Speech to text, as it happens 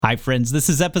Hi, friends. This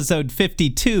is episode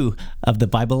 52 of the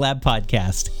Bible Lab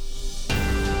Podcast.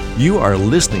 You are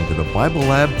listening to the Bible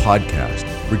Lab Podcast,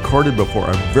 recorded before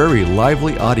a very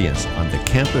lively audience on the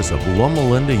campus of Loma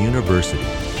Linda University.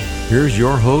 Here's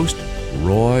your host,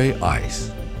 Roy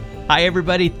Ice. Hi,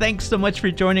 everybody. Thanks so much for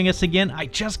joining us again. I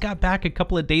just got back a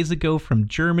couple of days ago from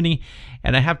Germany,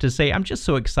 and I have to say, I'm just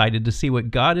so excited to see what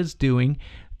God is doing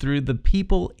through the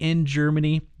people in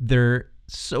Germany. They're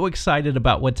so excited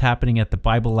about what's happening at the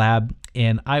Bible Lab,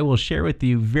 and I will share with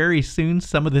you very soon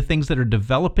some of the things that are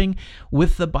developing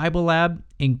with the Bible Lab,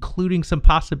 including some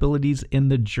possibilities in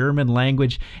the German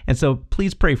language. And so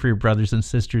please pray for your brothers and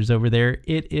sisters over there.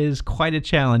 It is quite a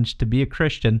challenge to be a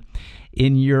Christian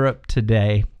in Europe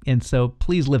today, and so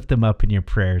please lift them up in your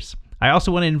prayers. I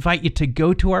also want to invite you to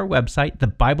go to our website,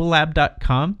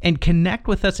 thebiblelab.com, and connect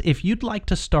with us if you'd like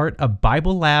to start a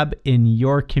Bible Lab in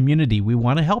your community. We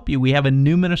want to help you. We have a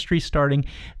new ministry starting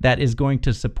that is going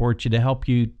to support you, to help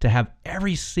you to have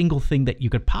every single thing that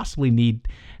you could possibly need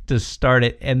to start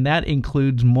it, and that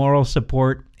includes moral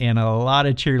support and a lot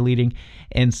of cheerleading.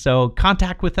 And so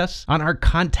contact with us on our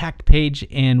contact page,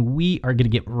 and we are going to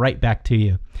get right back to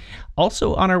you.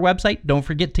 Also on our website, don't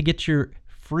forget to get your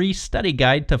free study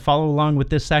guide to follow along with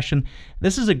this session.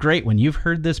 This is a great one. You've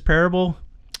heard this parable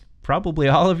probably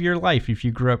all of your life if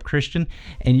you grew up Christian,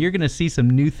 and you're going to see some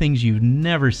new things you've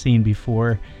never seen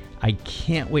before. I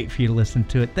can't wait for you to listen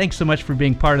to it. Thanks so much for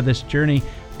being part of this journey.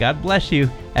 God bless you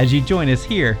as you join us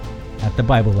here at the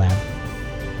Bible Lab.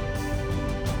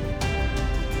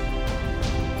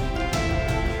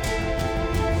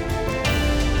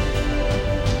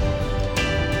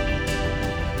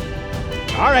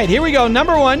 All right, here we go.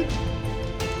 Number one,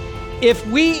 if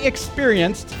we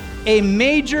experienced a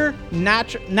major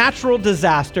natural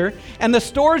disaster and the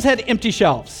stores had empty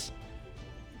shelves,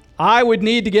 I would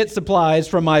need to get supplies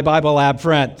from my Bible Lab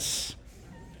friends.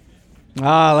 Look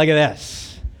at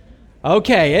this.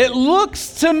 Okay, it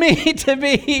looks to me to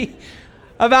be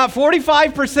about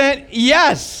 45%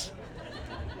 yes,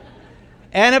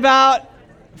 and about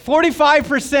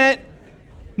 45%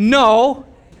 no,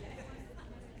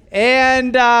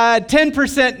 and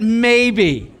 10%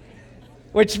 maybe,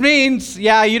 which means,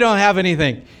 you don't have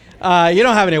anything. You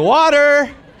don't have any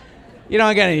water. You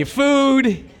don't got any food.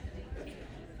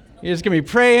 You're just going to be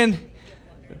praying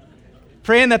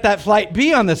that flight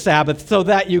be on the Sabbath so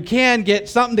that you can get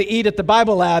something to eat at the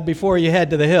Bible Lab before you head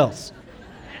to the hills.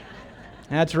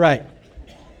 That's right.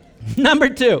 Number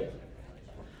two,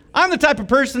 I'm the type of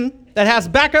person that has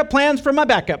backup plans for my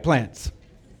backup plans.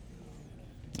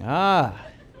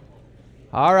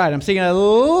 All right, I'm seeing a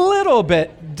little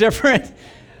bit different.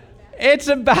 It's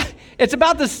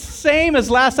about the same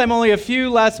as last time, only a few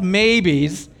less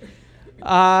maybes,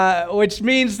 which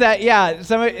means that,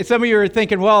 some of you are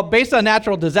thinking, well, based on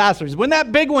natural disasters, when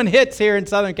that big one hits here in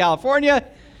Southern California,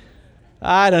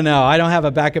 I don't know. I don't have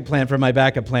a backup plan for my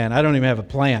backup plan. I don't even have a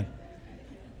plan.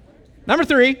 Number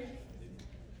three,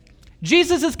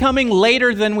 Jesus is coming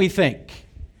later than we think.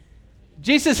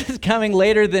 Jesus is coming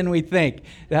later than we think.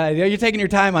 You're taking your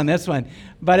time on this one,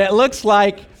 but it looks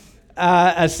like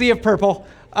a sea of purple.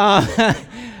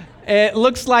 It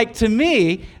looks like to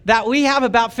me that we have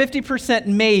about 50%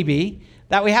 maybe,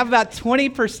 that we have about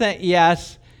 20%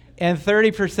 yes, and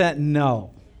 30%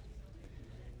 no.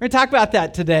 We're going to talk about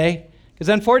that today, because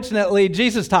unfortunately,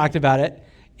 Jesus talked about it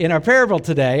in our parable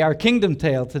today, our kingdom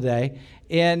tale today.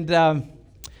 And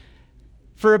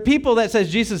for a people that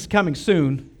says Jesus is coming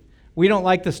soon, we don't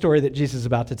like the story that Jesus is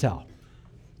about to tell,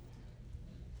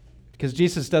 because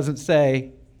Jesus doesn't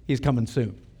say he's coming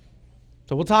soon.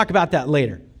 So we'll talk about that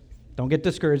later. Don't get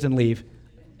discouraged and leave.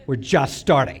 We're just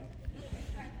starting.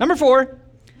 Number four,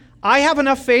 I have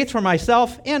enough faith for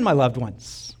myself and my loved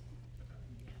ones.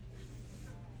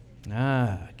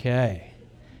 Okay.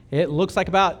 It looks like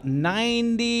about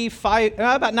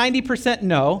 90%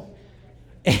 no,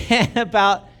 and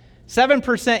about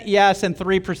 7% yes, and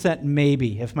 3%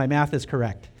 maybe, if my math is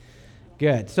correct.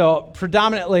 Good. So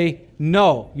predominantly,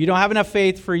 no. You don't have enough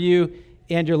faith for you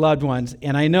and your loved ones.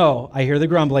 And I hear the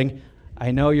grumbling.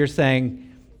 I know you're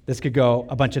saying this could go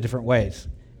a bunch of different ways,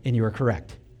 and you are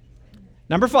correct.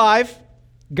 Number five,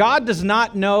 God does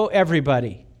not know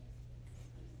everybody.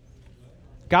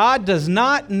 God does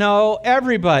not know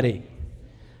everybody.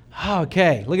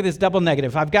 Okay, look at this double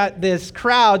negative. I've got this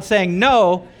crowd saying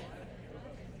no.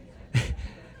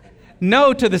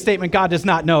 No to the statement, God does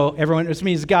not know everyone, which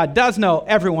means God does know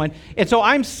everyone. And so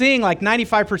I'm seeing like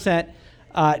 95%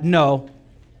 no,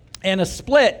 and a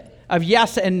split of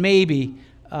yes and maybe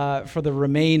for the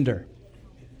remainder.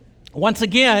 Once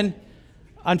again,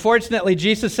 unfortunately,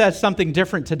 Jesus says something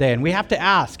different today, and we have to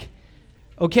ask,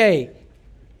 okay,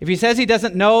 If he says he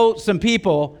doesn't know some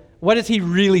people, what is he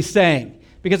really saying?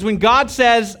 Because when God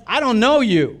says, I don't know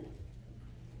you,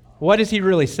 what is he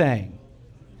really saying?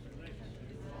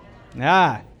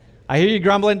 I hear you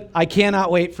grumbling. I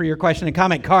cannot wait for your question and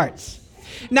comment cards.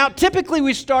 Now, typically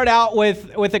we start out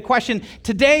with a question.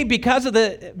 Today, because of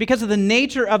the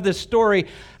nature of this story,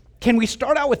 can we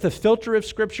start out with the filter of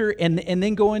Scripture and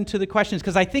then go into the questions?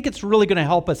 Because I think it's really going to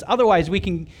help us. Otherwise, we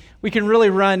can really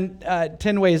run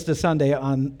 10 ways to Sunday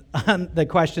on the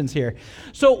questions here.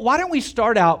 So why don't we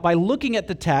start out by looking at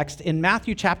the text in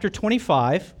Matthew chapter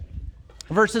 25,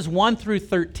 verses 1 through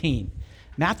 13.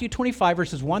 Matthew 25,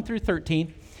 verses 1 through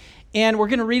 13. And we're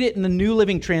going to read it in the New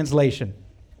Living Translation.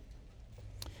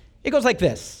 It goes like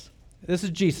this. This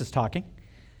is Jesus talking.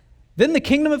 Then the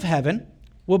kingdom of heaven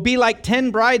will be like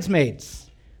 10 bridesmaids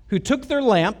who took their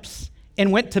lamps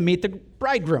and went to meet the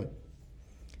bridegroom.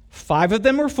 5 of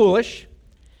them were foolish,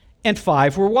 and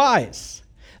 5 were wise.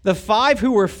 The 5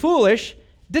 who were foolish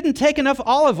didn't take enough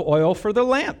olive oil for their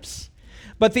lamps,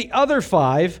 but the other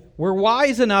 5 were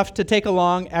wise enough to take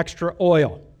along extra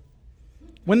oil.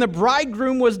 When the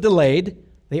bridegroom was delayed,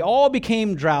 they all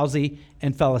became drowsy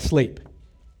and fell asleep.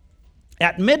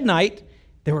 At midnight,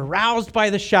 they were roused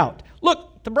by the shout,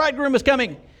 "Look, the bridegroom is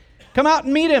coming. Come out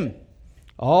and meet him."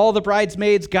 All the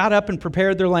bridesmaids got up and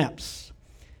prepared their lamps.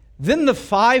 Then the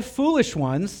 5 foolish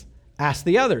ones asked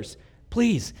the others,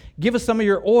 "Please, give us some of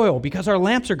your oil because our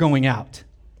lamps are going out."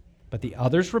 But the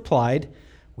others replied,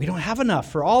 "We don't have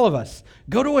enough for all of us.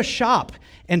 Go to a shop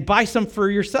and buy some for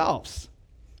yourselves."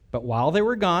 But while they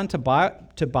were gone to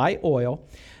buy oil,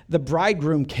 the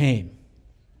bridegroom came.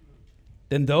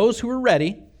 Then those who were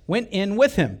ready went in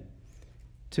with him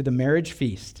to the marriage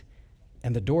feast,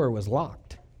 and the door was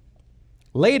locked.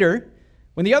 Later,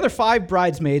 when the other 5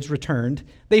 bridesmaids returned,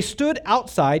 they stood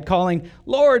outside calling,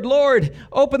 "Lord, Lord,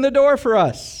 open the door for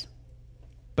us."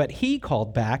 But he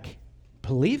called back,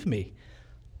 "Believe me,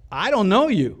 I don't know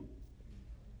you."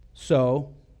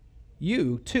 So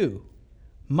you too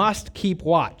must keep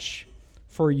watch,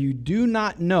 for you do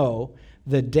not know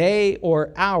the day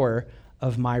or hour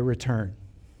of my return.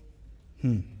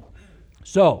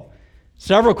 So,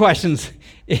 several questions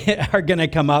are going to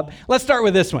come up. Let's start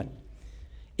with this one.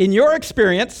 In your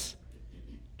experience,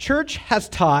 church has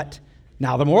taught,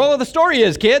 now the moral of the story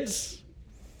is, kids,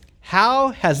 how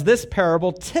has this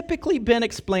parable typically been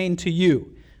explained to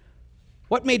you?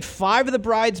 What made 5 of the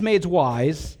bridesmaids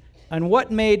wise, and what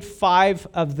made 5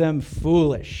 of them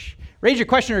foolish? Raise your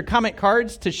question or comment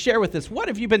cards to share with us. What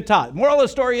have you been taught? Moral of the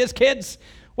story is, kids,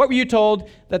 what were you told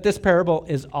that this parable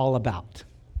is all about?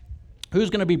 Who's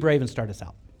going to be brave and start us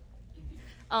out?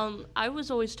 I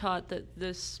was always taught that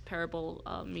this parable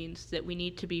means that we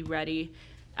need to be ready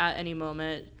at any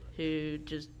moment to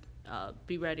just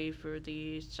be ready for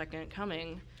the second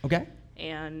coming. Okay.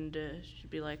 And should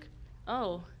be like,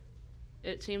 oh,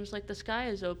 it seems like the sky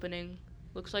is opening.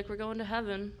 Looks like we're going to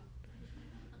heaven.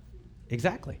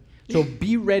 Exactly. So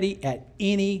be ready at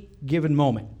any given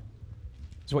moment.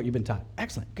 Is what you've been taught.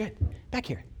 Excellent. Good. Back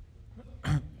here.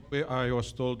 I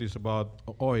was told this about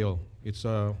oil. It's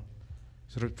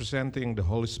representing the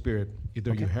Holy Spirit.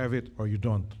 Either you have it or you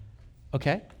don't.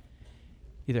 Okay.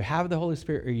 Either have the Holy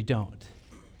Spirit or you don't.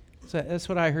 So that's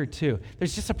what I heard too.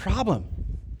 There's just a problem.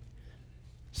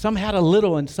 Some had a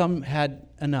little and some had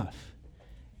enough.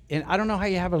 And I don't know how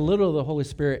you have a little of the Holy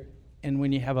Spirit and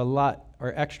when you have a lot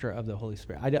or extra of the Holy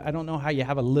Spirit. I don't know how you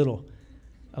have a little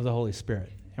of the Holy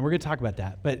Spirit. And we're going to talk about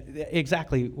that. But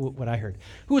exactly what I heard.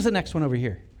 Who was the next one over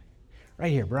here?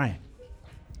 Right here, Brian.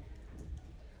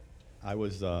 I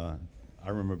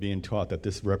remember being taught that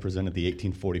this represented the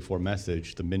 1844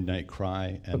 message, the midnight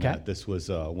cry, and that this was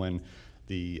when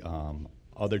the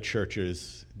other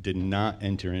churches did not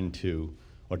enter into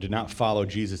or did not follow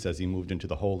Jesus as he moved into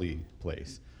the holy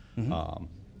place. Mm-hmm.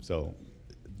 So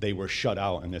they were shut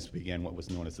out, and this began what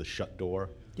was known as the shut door.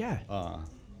 Yeah.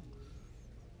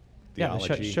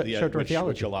 Theology, shut door theology,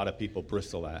 which a lot of people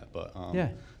bristle at, but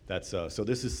that's so.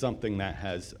 This is something that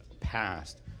has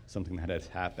passed, something that has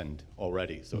happened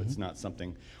already. So it's not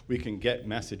something we can get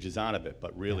messages out of it,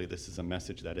 but really this is a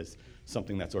message that is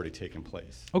something that's already taken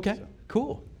place. Okay,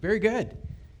 cool, very good.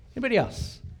 Anybody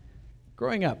else?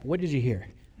 Growing up, what did you hear?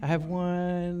 I have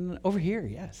one over here.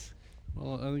 Yes.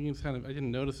 Well, I think it's I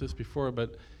didn't notice this before,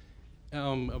 but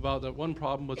about that one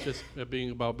problem with just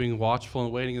being watchful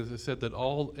and waiting, as I said, that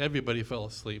everybody fell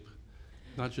asleep,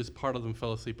 not just part of them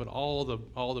fell asleep, but all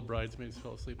the bridesmaids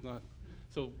fell asleep.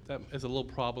 So that is a little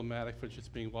problematic for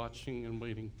just being watching and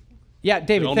waiting. Yeah,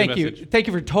 David, thank you. Thank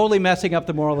you for totally messing up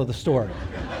the moral of the story.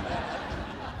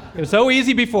 It was so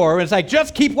easy before. It's like,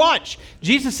 just keep watch.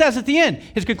 Jesus says at the end,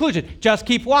 his conclusion, just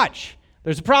keep watch.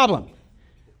 There's a problem.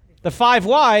 The 5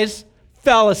 wise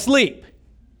fell asleep.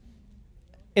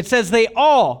 It says they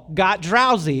all got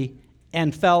drowsy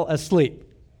and fell asleep.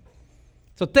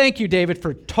 So thank you, David,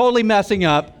 for totally messing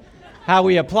up how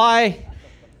we apply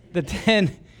the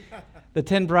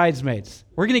 10 bridesmaids.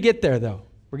 We're going to get there, though.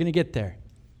 We're going to get there.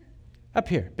 Up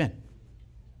here, Ben.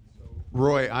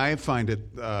 Roy, I find it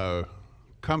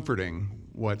comforting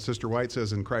what Sister White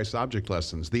says in Christ's Object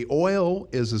Lessons. The oil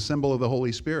is a symbol of the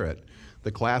Holy Spirit.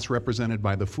 The class represented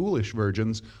by the foolish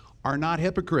virgins are not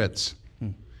hypocrites.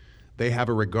 They have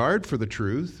a regard for the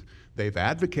truth. They've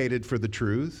advocated for the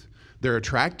truth. They're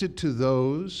attracted to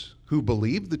those who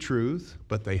believe the truth,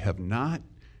 but they have not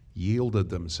yielded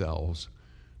themselves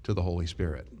to the Holy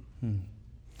Spirit.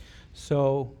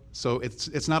 So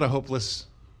it's not a hopeless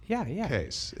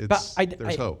case.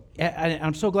 There's hope.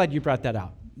 I'm so glad you brought that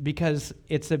out, because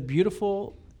it's a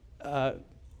beautiful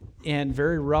and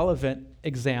very relevant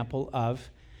example of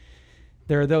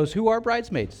there are those who are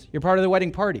bridesmaids. You're part of the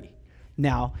wedding party.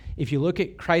 Now, if you look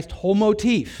at Christ's whole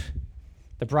motif,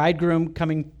 the bridegroom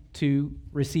coming to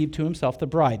receive to himself the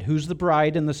bride. Who's the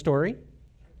bride in the story?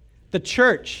 The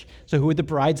church. So who would the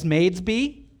bridesmaids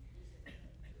be?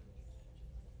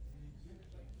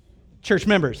 Church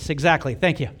members, exactly.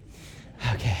 Thank you.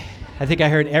 Okay. I think I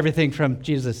heard everything from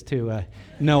Jesus to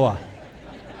Noah.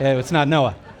 It's not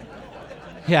Noah.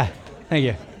 Yeah, thank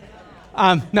you.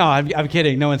 No, I'm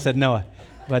kidding. No one said Noah.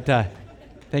 But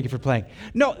thank you for playing.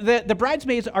 No, the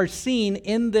bridesmaids are seen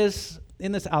in this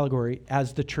allegory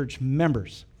as the church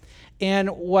members. And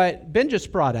what Ben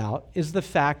just brought out is the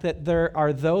fact that there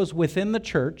are those within the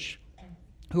church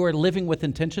who are living with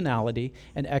intentionality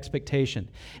and expectation.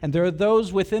 And there are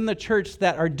those within the church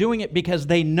that are doing it because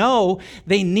they know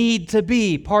they need to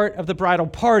be part of the bridal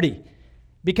party,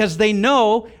 because they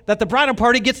know that the bridal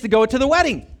party gets to go to the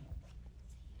wedding.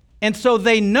 And so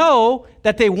they know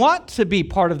that they want to be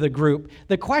part of the group.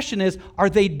 The question is, are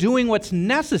they doing what's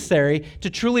necessary to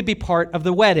truly be part of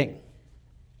the wedding?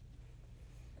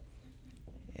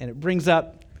 And it brings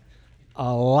up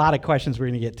a lot of questions we're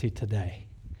going to get to today.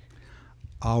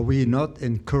 Are we not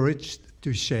encouraged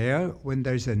to share when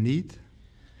there's a need?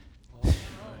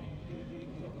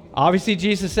 Obviously,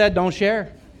 Jesus said, don't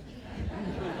share.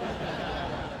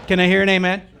 Can I hear an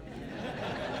amen?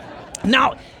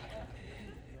 Now,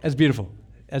 that's beautiful.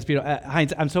 That's beautiful.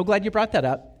 Heinz, I'm so glad you brought that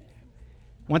up.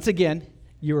 Once again,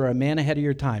 you are a man ahead of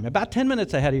your time. About 10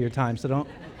 minutes ahead of your time, so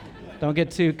don't get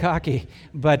too cocky.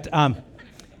 But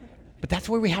that's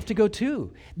where we have to go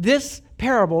to. This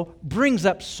parable brings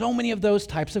up so many of those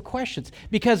types of questions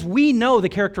because we know the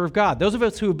character of God. Those of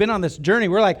us who have been on this journey,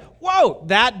 we're like, whoa,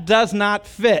 that does not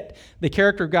fit the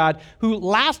character of God, who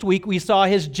last week we saw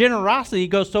his generosity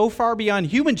go so far beyond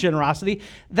human generosity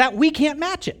that we can't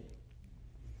match it.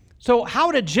 So how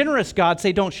would a generous God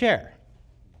say don't share?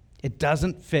 It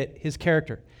doesn't fit his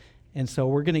character. And so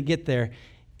we're going to get there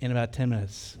in about 10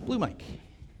 minutes. Blue mic.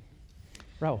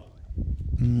 Raul.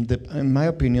 In my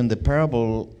opinion, the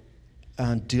parable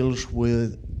deals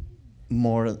with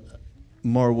more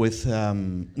with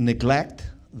neglect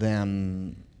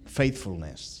than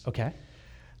faithfulness. Okay.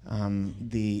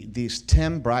 These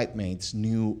 10 bridesmaids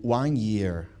knew 1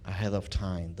 year ahead of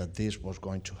time that this was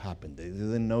going to happen. They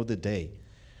didn't know the day,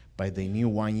 but they knew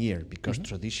 1 year because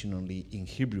traditionally in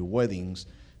Hebrew weddings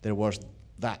there was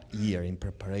that year in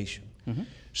preparation.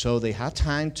 So they had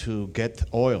time to get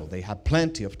oil. They had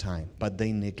plenty of time, but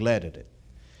they neglected it.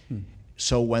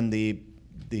 So when the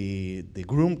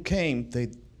groom came,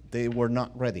 they were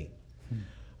not ready.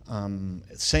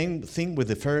 Same thing with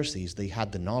the Pharisees. They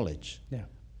had the knowledge,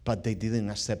 but they didn't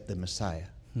accept the Messiah,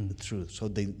 the truth. So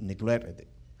they neglected it.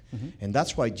 And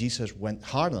that's why Jesus went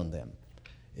hard on them.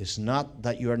 It's not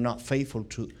that you are not faithful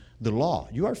to the law.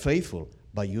 You are faithful,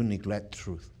 but you neglect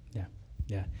truth.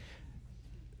 Yeah.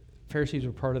 Pharisees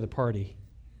were part of the party.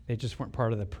 They just weren't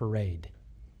part of the parade.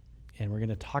 And we're going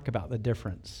to talk about the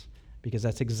difference because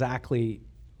that's exactly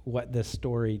what this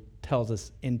story tells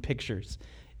us in pictures,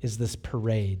 is this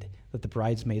parade that the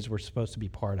bridesmaids were supposed to be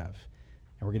part of.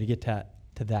 And we're going to get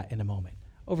to that in a moment.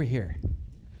 Over here.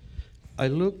 I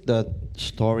looked at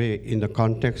story in the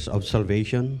context of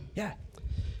salvation. Yeah.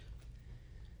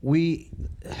 We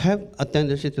have a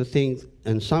tendency to think,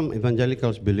 and some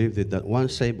evangelicals believe that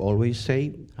once saved, always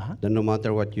saved, that no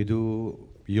matter what you do,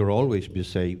 you'll always be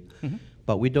saved.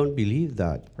 But we don't believe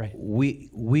that. Right.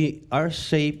 We are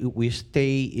saved, we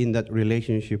stay in that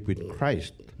relationship with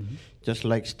Christ. Just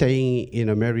like staying in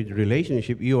a married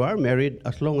relationship, you are married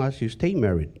as long as you stay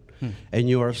married. And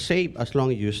you are saved as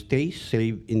long as you stay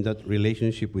saved in that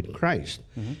relationship with Christ.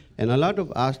 And a lot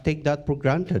of us take that for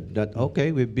granted, that,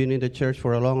 okay, we've been in the church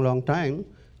for a long, long time,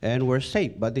 and we're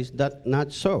safe. But it's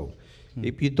not so.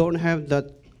 If you don't have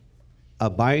that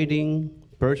abiding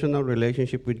personal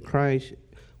relationship with Christ,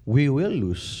 we will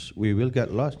lose. We will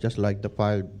get lost, just like the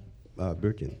 5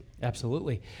 virgins.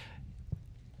 Absolutely.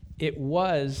 It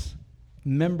was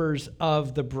members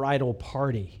of the bridal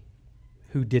party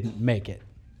who didn't make it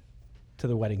to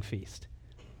the wedding feast.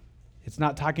 It's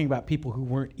not talking about people who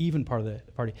weren't even part of the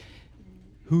party.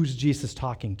 Who's Jesus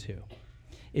talking to?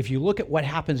 If you look at what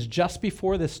happens just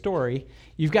before this story,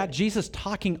 you've got Jesus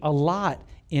talking a lot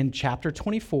in chapter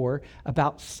 24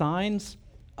 about signs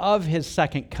of his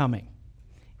second coming.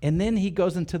 And then he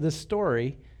goes into this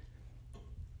story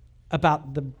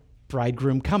about the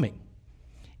bridegroom coming.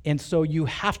 And so you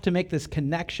have to make this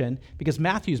connection, because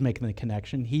Matthew's making the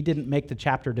connection. He didn't make the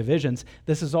chapter divisions.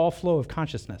 This is all flow of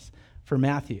consciousness for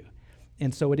Matthew.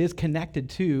 And so it is connected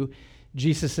to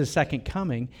Jesus' second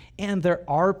coming. And there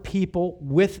are people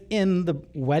within the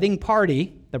wedding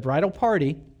party, the bridal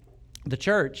party, the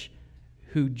church,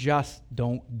 who just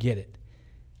don't get it.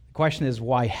 The question is,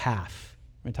 why half?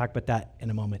 We're going to talk about that in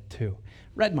a moment, too.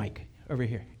 Red mic over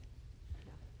here.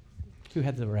 Who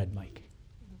had the red mic?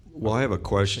 Well, I have a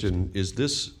question. Is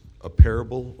this a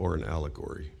parable or an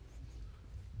allegory?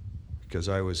 Because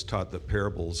I was taught that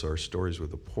parables are stories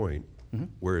with a point,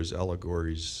 whereas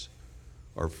allegories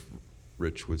are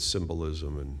rich with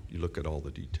symbolism, and you look at all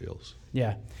the details.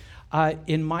 Yeah.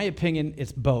 In my opinion,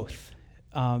 it's both.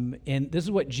 And this is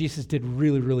what Jesus did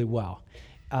really, really well.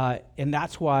 And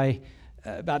that's why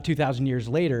about 2,000 years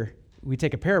later, we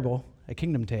take a parable, a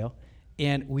kingdom tale,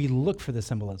 and we look for the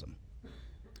symbolism.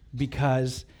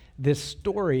 Because this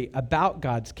story about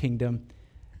God's kingdom,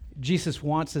 Jesus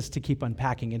wants us to keep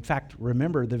unpacking. In fact,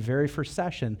 remember the very first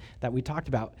session that we talked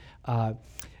about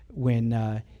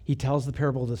when he tells the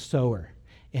parable of the sower.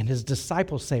 And his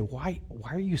disciples say, why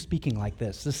are you speaking like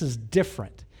this? This is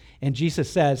different. And Jesus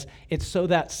says, it's so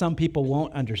that some people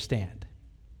won't understand.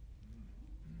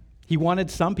 He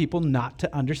wanted some people not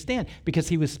to understand because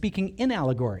he was speaking in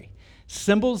allegory.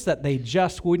 Symbols that they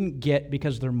just wouldn't get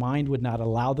because their mind would not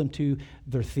allow them to,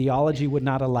 their theology would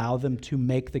not allow them to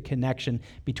make the connection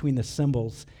between the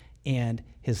symbols and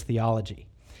his theology.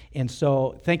 And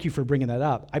so thank you for bringing that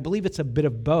up. I believe it's a bit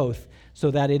of both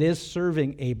so that it is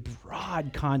serving a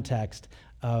broad context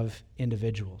of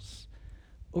individuals.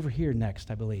 Over here next,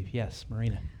 I believe. Yes,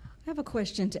 Marina. I have a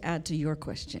question to add to your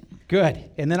question. Good.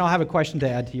 And then I'll have a question to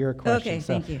add to your question. Okay,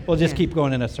 thank you. We'll just keep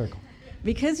going in a circle.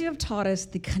 Because you have taught us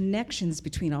the connections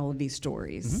between all of these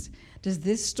stories, does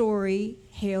this story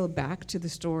hail back to the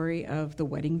story of the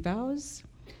wedding vows?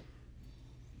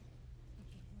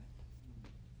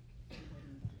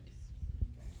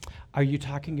 Are you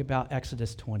talking about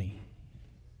Exodus 20?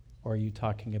 Or are you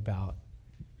talking about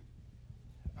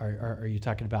are you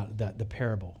talking about the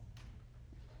parable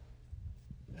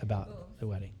about the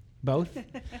wedding? Both?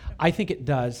 I think it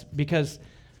does, because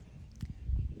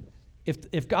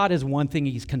if God is one thing,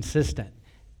 he's consistent.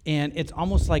 And it's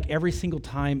almost like every single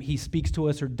time he speaks to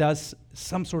us or does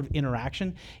some sort of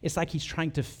interaction, it's like he's trying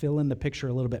to fill in the picture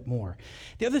a little bit more.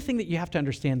 The other thing that you have to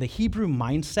understand, the Hebrew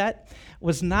mindset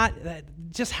was not,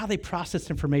 just how they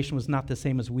processed information was not the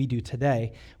same as we do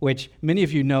today, which many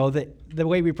of you know that the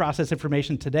way we process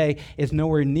information today is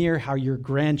nowhere near how your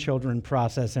grandchildren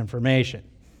process information,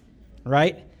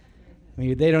 right? I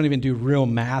mean, they don't even do real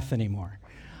math anymore.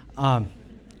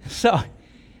 So,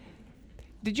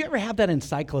 did you ever have that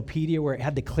encyclopedia where it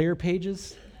had the clear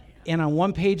pages, and on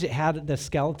one page it had the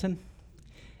skeleton,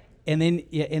 and then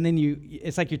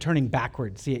it's like you're turning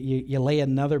backwards. You lay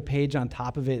another page on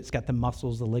top of it. It's got the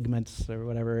muscles, the ligaments, or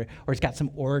whatever, or it's got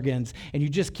some organs, and you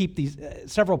just keep these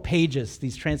several pages,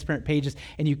 these transparent pages,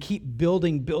 and you keep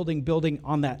building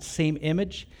on that same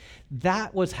image.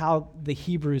 That was how the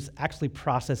Hebrews actually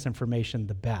process information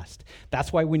the best.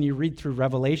 That's why when you read through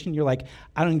Revelation, you're like,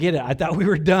 I don't get it. I thought we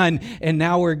were done, and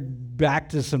now we're back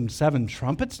to some 7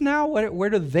 trumpets now? Where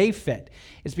do they fit?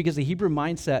 It's because the Hebrew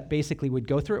mindset basically would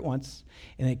go through it once,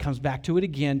 and then it comes back to it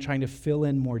again, trying to fill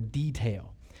in more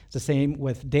detail. It's the same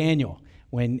with Daniel.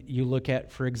 When you look at,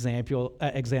 for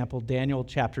example, Daniel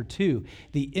chapter 2,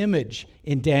 the image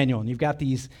in Daniel, and you got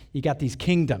these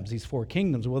kingdoms, these 4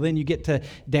 kingdoms. Well, then you get to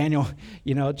Daniel,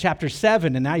 chapter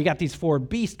 7, and now you got these 4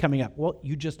 beasts coming up. Well,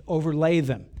 you just overlay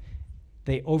them.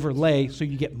 They overlay so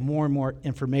you get more and more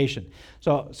information.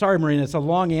 So, sorry, Marina, it's a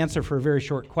long answer for a very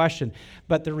short question,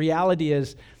 but the reality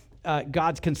is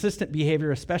God's consistent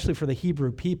behavior, especially for the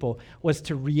Hebrew people, was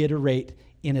to reiterate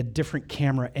in a different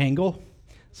camera angle,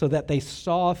 so that they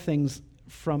saw things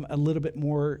from a little bit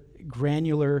more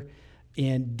granular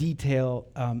in detail,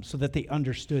 so that they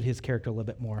understood his character a little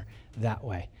bit more that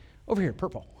way. Over here,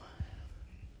 purple.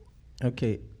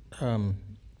 Okay,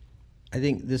 I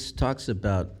think this talks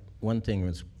about one thing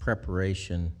was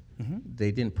preparation.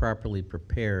 They didn't properly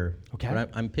prepare. Okay. But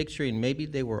I'm picturing maybe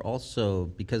they were also,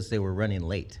 because they were running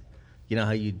late. You know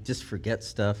how you just forget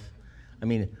stuff? I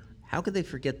mean, how could they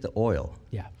forget the oil?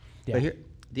 Yeah. But here,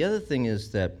 the other thing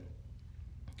is that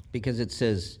because it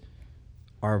says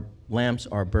our lamps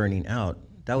are burning out,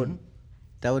 that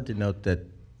would denote that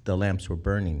the lamps were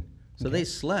burning. So they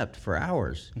slept for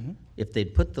hours. If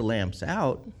they'd put the lamps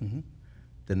out,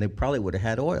 then they probably would have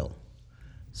had oil.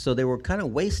 So they were kind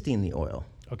of wasting the oil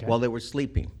while they were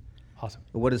sleeping. Awesome.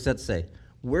 What does that say?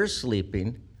 We're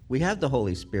sleeping. We have the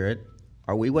Holy Spirit.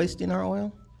 Are we wasting our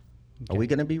oil? Are we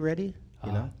going to be ready?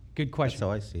 You know? Good question. That's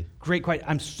how I see. Great question.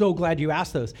 I'm so glad you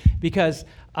asked those, because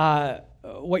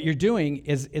what you're doing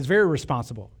is very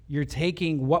responsible. You're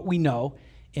taking what we know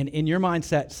and in your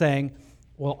mindset saying,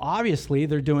 well, obviously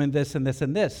they're doing this and this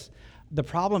and this. The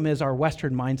problem is our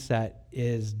Western mindset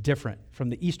is different from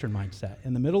the Eastern mindset.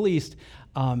 In the Middle East,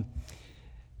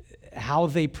 how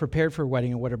they prepared for a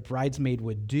wedding and what a bridesmaid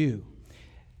would do.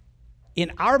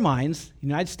 In our minds,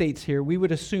 United States here, we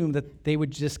would assume that they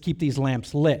would just keep these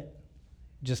lamps lit.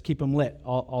 Just keep them lit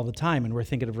all the time, and we're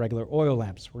thinking of regular oil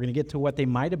lamps. We're going to get to what they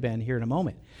might have been here in a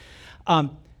moment.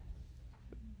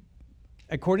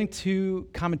 According to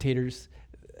commentators,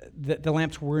 the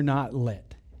lamps were not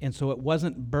lit, and so it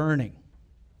wasn't burning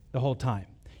the whole time.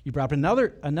 You brought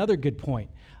up another good point.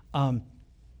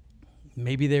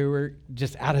 Maybe they were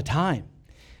just out of time.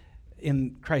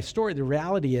 In Christ's story, the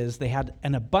reality is they had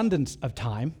an abundance of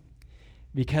time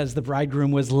because the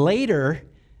bridegroom was later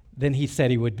than he said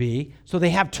he would be. So they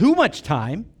have too much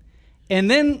time.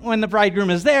 And then when the bridegroom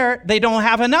is there, they don't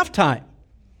have enough time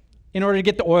in order to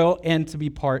get the oil and to be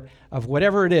part of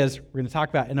whatever it is we're going to talk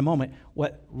about in a moment,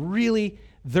 what really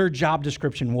their job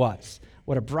description was,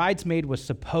 what a bridesmaid was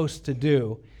supposed to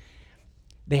do.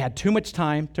 They had too much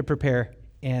time to prepare,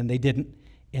 and they didn't.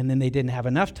 And then they didn't have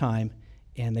enough time,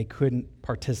 and they couldn't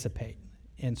participate.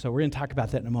 And so we're going to talk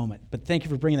about that in a moment. But thank you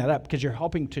for bringing that up, because you're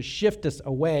helping to shift us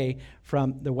away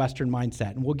from the Western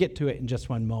mindset. And we'll get to it in just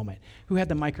one moment. Who had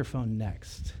the microphone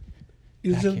next?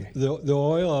 Isn't the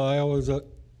oil I always,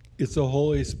 it's the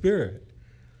Holy Spirit.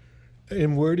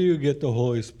 And where do you get the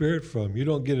Holy Spirit from? You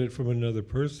don't get it from another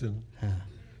person.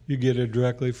 You get it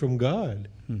directly from God.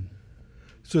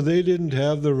 So they didn't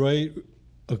have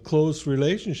a close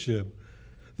relationship.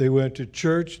 They went to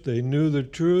church, they knew the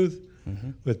truth,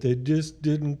 but they just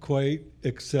didn't quite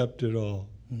accept it all.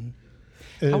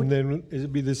 And then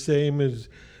it'd be the same as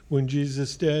when Jesus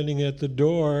is standing at the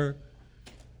door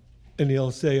and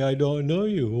he'll say, I don't know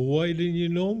you. Well, why didn't you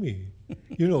know me?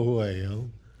 You know who I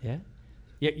am. Yeah.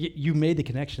 You made the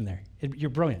connection there. You're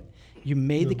brilliant. You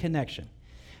made the connection.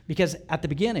 Because at the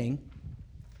beginning,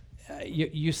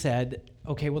 you said,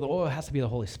 okay, well, the oil has to be the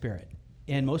Holy Spirit.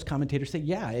 And most commentators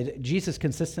say, Jesus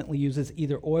consistently uses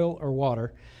either oil or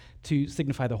water to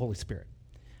signify the Holy Spirit.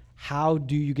 How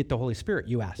do you get the Holy Spirit,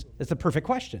 you asked? That's a perfect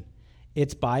question.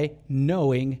 It's by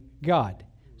knowing God.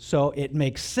 So it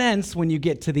makes sense when you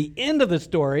get to the end of the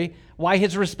story why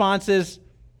his response is,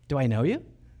 do I know you?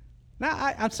 No,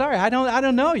 I'm sorry, I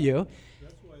don't know you.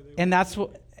 That's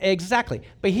what exactly.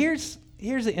 But here's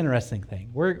the interesting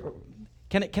thing.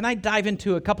 Can I dive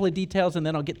into a couple of details and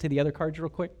then I'll get to the other cards real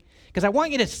quick? Because I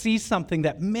want you to see something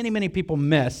that many, many people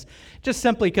miss, just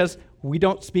simply because we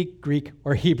don't speak Greek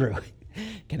or Hebrew.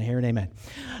 Can I hear an amen?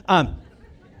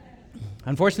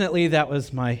 Unfortunately, that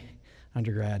was my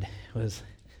undergrad.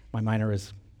 My minor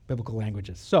was biblical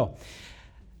languages. So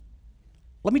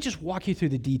let me just walk you through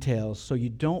the details so you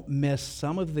don't miss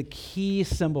some of the key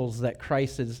symbols that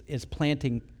Christ is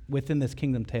planting within this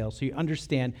kingdom tale, so you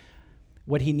understand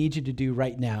what he needs you to do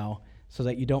right now so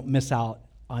that you don't miss out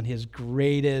on his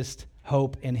greatest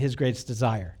hope and his greatest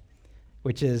desire,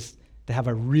 which is to have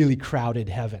a really crowded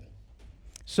heaven.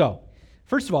 So,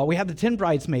 first of all, we have the 10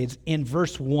 bridesmaids in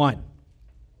verse 1.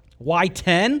 Why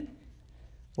 10?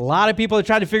 A lot of people are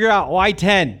trying to figure out why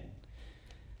 10.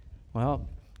 Well,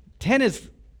 10 is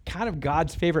kind of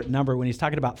God's favorite number when he's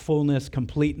talking about fullness,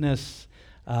 completeness.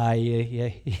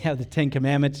 You have the 10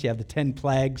 commandments, you have the 10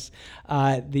 plagues.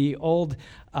 The old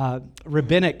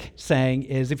rabbinic saying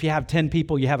is if you have 10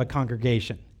 people, you have a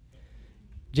congregation.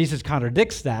 Jesus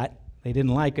contradicts that. They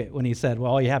didn't like it when he said,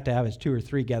 well, all you have to have is 2 or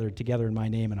 3 gathered together in my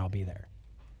name and I'll be there.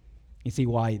 You see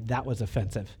why that was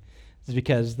offensive. It's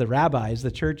because the rabbis,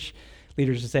 the church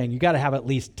leaders are saying, you got to have at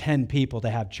least 10 people to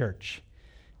have church.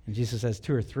 And Jesus says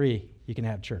 2 or 3, you can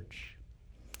have church.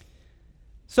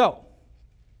 So,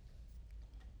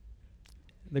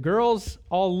 the girls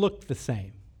all looked the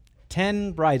same.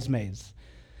 10 bridesmaids.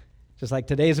 Just like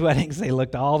today's weddings, they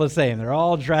looked all the same. They're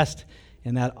all dressed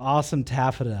and that awesome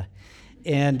taffeta.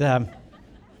 And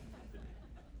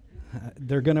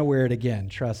they're going to wear it again.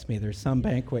 Trust me, there's some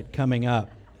banquet coming up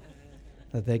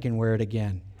that they can wear it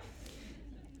again.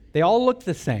 They all look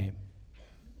the same,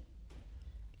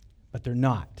 but they're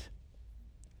not.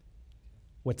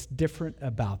 What's different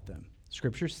about them?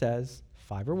 Scripture says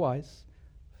 5 are wise,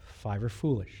 5 are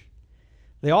foolish.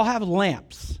 They all have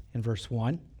lamps in verse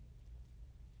 1.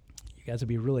 You guys will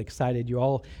be really excited. You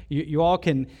all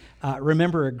can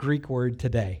remember a Greek word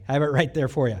today. I have it right there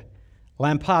for you.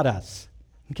 Lampadas.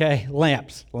 Okay,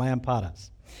 lamps, lampadas.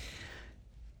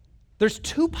 There's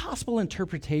 2 possible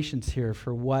interpretations here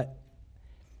for what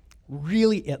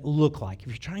really it looked like, if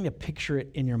you're trying to picture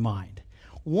it in your mind.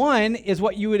 One is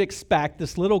what you would expect,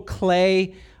 this little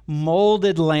clay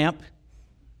molded lamp.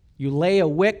 You lay a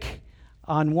wick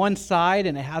on one side,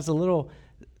 and it has a little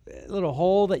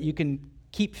hole that you can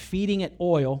keep feeding it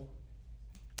oil,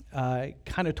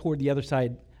 kind of toward the other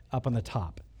side up on the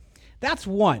top. That's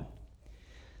one.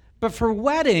 But for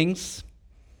weddings,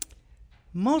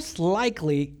 most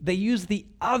likely they use the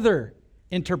other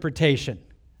interpretation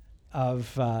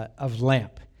of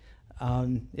lamp.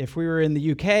 If we were in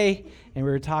the UK and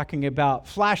we were talking about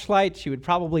flashlights, you would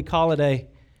probably call it a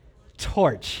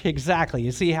torch. Exactly.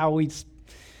 You see how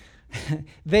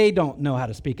they don't know how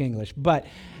to speak English, but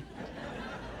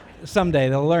someday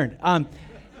they'll learn.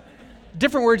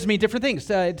 Different words mean different things.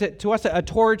 To us, a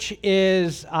torch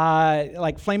is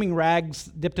like flaming rags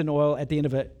dipped in oil at the end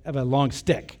of a long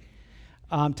stick.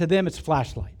 To them, it's a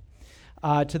flashlight.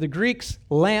 To the Greeks,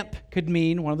 lamp could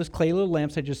mean one of those clay little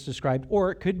lamps I just described,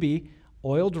 or it could be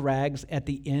oiled rags at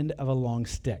the end of a long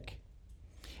stick.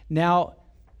 Now,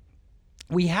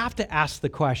 we have to ask the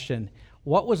question,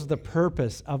 what was the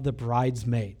purpose of the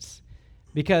bridesmaids?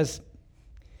 Because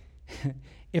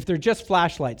if they're just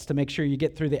flashlights to make sure you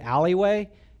get through the alleyway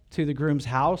to the groom's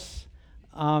house,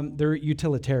 they're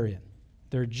utilitarian.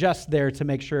 They're just there to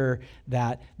make sure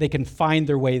that they can find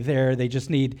their way there. They just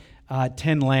need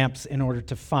 10 lamps in order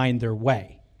to find their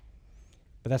way.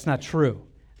 But that's not true.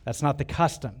 That's not the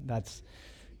custom.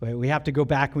 We have to go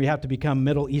back and we have to become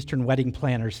Middle Eastern wedding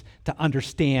planners to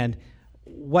understand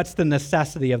what's the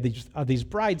necessity of these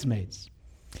bridesmaids.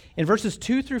 In verses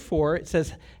 2 through 4, it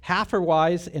says, half are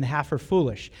wise and half are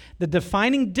foolish. The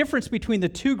defining difference between the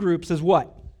 2 groups is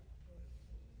what?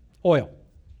 Oil.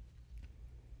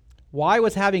 Why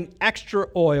was having extra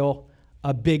oil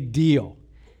a big deal?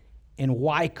 And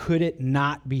why could it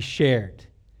not be shared?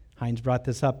 Heinz brought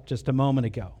this up just a moment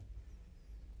ago.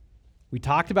 We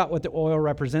talked about what the oil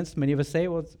represents. Many of us say,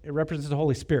 well, it represents the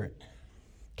Holy Spirit.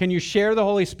 Can you share the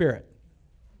Holy Spirit?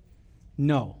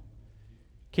 No.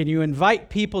 Can you invite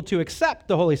people to accept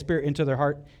the Holy Spirit into their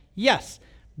heart? Yes.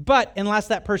 But unless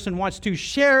that person wants to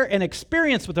share an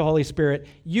experience with the Holy Spirit,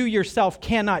 you yourself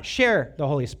cannot share the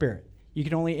Holy Spirit. You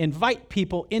can only invite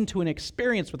people into an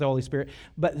experience with the Holy Spirit,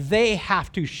 but they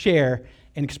have to share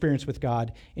an experience with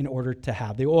God in order to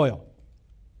have the oil.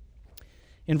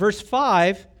 In verse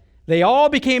 5, they all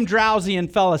became drowsy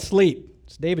and fell asleep,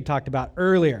 as David talked about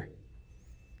earlier.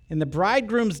 In the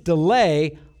bridegroom's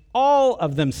delay, all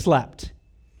of them slept.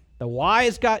 The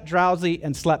wise got drowsy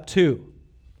and slept too.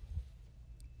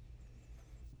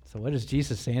 So what is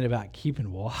Jesus saying about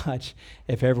keeping watch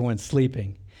if everyone's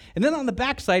sleeping? And then on the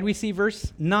backside, we see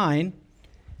verse 9.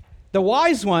 The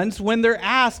wise ones, when they're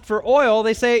asked for oil,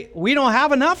 they say, we don't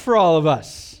have enough for all of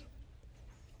us.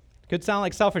 Could sound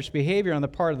like selfish behavior on the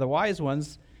part of the wise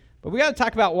ones, but we got to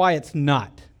talk about why it's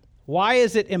not. Why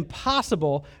is it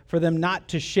impossible for them not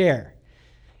to share?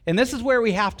 And this is where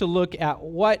we have to look at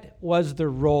what was the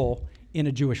role in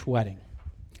a Jewish wedding.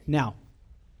 Now,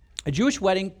 a Jewish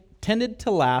wedding tended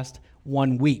to last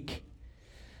 1 week.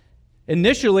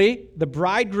 Initially, the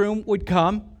bridegroom would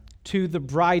come to the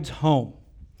bride's home.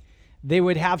 They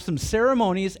would have some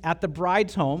ceremonies at the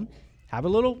bride's home, have a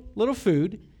little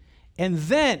food, and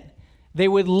then they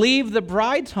would leave the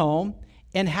bride's home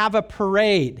and have a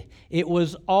parade. It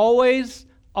was always,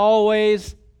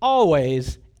 always,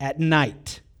 always at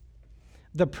night.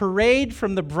 The parade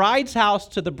from the bride's house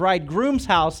to the bridegroom's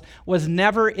house was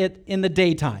never in the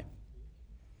daytime.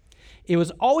 It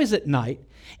was always at night,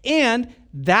 and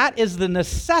that is the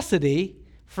necessity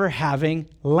for having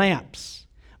lamps.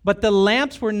 But the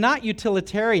lamps were not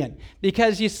utilitarian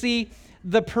because, you see,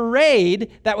 the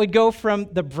parade that would go from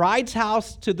the bride's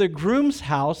house to the groom's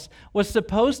house was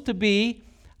supposed to be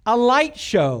a light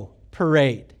show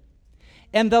parade.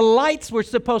 And the lights were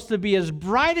supposed to be as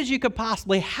bright as you could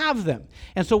possibly have them.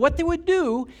 And so what they would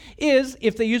do is,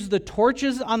 if they used the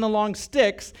torches on the long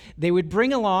sticks, they would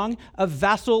bring along a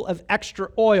vessel of extra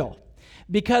oil.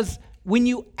 Because when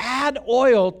you add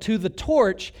oil to the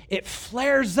torch, it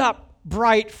flares up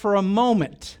bright for a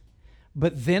moment.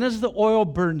 But then as the oil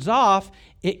burns off,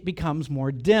 it becomes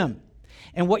more dim.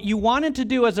 And what you wanted to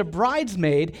do as a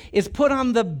bridesmaid is put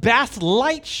on the best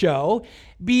light show,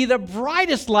 be the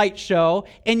brightest light show,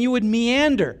 and you would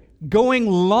meander, going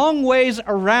long ways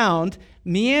around,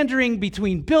 meandering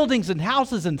between buildings and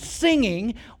houses and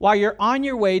singing while you're on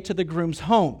your way to the groom's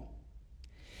home.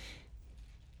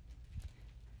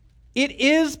 It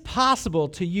is possible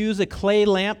to use a clay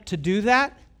lamp to do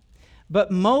that,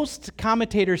 but most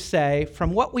commentators say,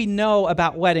 from what we know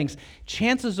about weddings,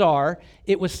 chances are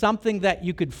it was something that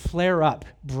you could flare up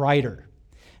brighter.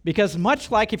 Because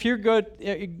much like if you go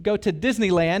to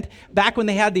Disneyland, back when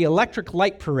they had the electric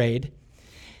light parade,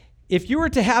 if you were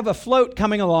to have a float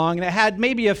coming along and it had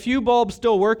maybe a few bulbs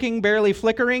still working, barely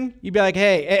flickering, you'd be like,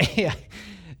 hey,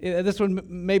 this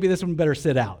one better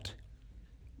sit out.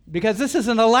 Because this is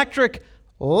an electric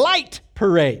light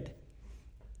parade.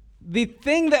 The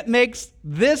thing that makes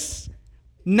this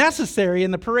necessary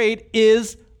in the parade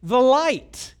is the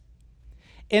light.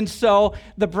 And so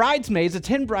the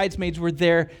 10 bridesmaids were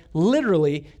there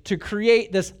literally to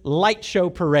create this light show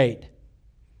parade,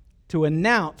 to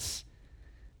announce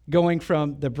going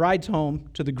from the bride's home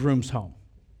to the groom's home.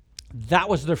 That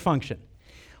was their function.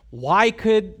 Why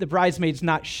could the bridesmaids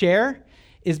not share?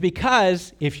 Is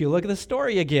because, if you look at the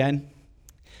story again,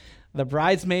 the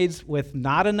bridesmaids with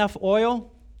not enough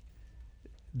oil,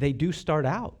 they do start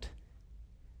out.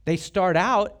 They start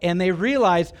out and they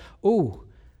realize, ooh,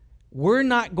 we're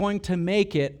not going to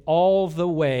make it all the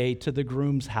way to the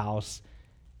groom's house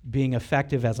being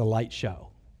effective as a light show.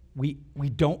 We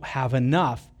don't have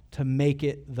enough to make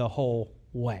it the whole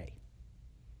way.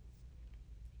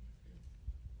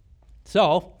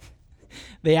 So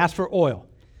they ask for oil.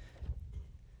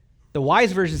 The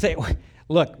wise version say,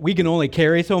 look, we can only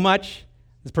carry so much.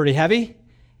 It's pretty heavy.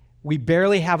 We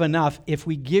barely have enough. If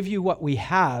we give you what we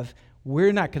have,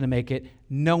 we're not going to make it.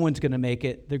 No one's going to make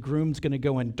it. The groom's going to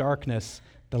go in darkness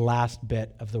the last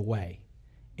bit of the way.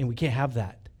 And we can't have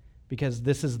that because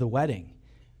this is the wedding.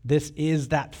 This is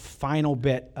that final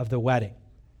bit of the wedding.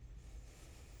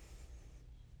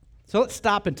 So let's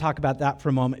stop and talk about that for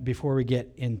a moment before we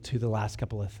get into the last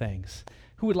couple of things.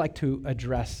 Who would like to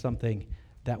address something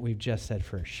that we've just said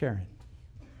first? Sharon.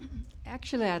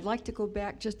 Actually, I'd like to go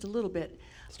back just a little bit.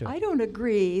 Do I don't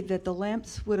agree that the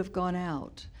lamps would have gone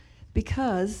out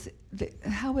because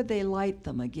how would they light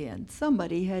them again?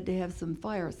 Somebody had to have some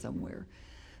fire somewhere.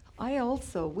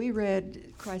 We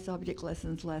read Christ's Object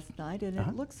Lessons last night, and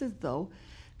it looks as though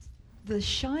the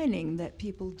shining that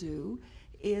people do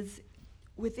is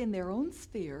within their own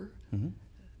sphere. Mm-hmm.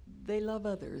 They love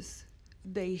others.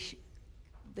 They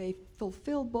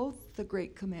fulfill both the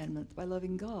great commandments by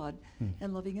loving God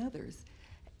and loving others.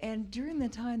 And during the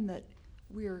time that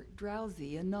we're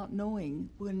drowsy and not knowing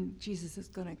when Jesus is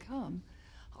going to come,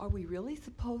 are we really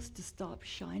supposed to stop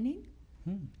shining?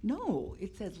 No,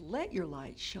 it says let your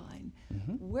light shine.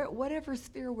 Whatever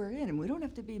sphere we're in, and we don't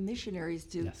have to be missionaries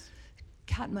to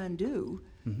Kathmandu,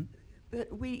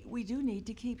 but we do need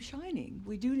to keep shining.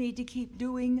 We do need to keep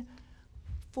doing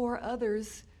for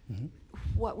others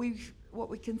what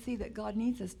we can see that God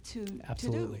needs us to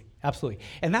do. Absolutely.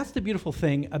 And that's the beautiful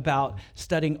thing about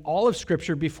studying all of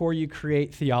Scripture before you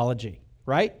create theology,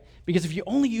 right? Because if you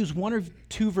only use one or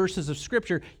two verses of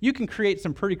Scripture, you can create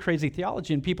some pretty crazy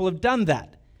theology, and people have done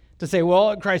that. To say,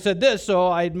 well, Christ said this,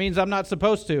 so it means I'm not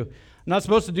supposed to. I'm not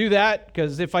supposed to do that,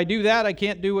 because if I do that, I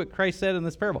can't do what Christ said in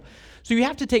this parable. So you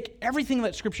have to take everything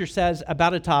that Scripture says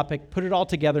about a topic, put it all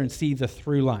together, and see the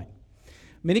through line.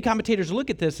 Many commentators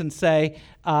look at this and say,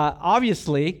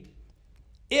 obviously,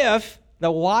 if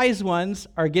the wise ones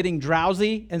are getting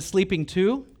drowsy and sleeping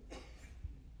too,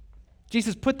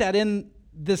 Jesus put that in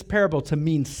this parable to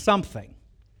mean something.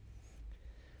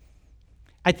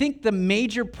 I think the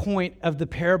major point of the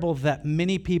parable that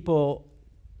many people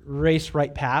race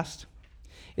right past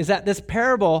is that this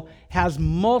parable has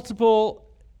multiple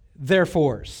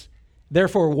therefores.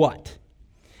 Therefore what?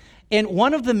 And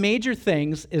one of the major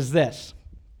things is this.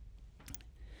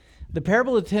 The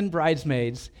parable of the 10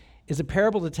 bridesmaids is a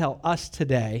parable to tell us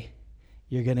today,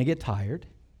 you're going to get tired,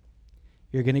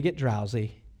 you're going to get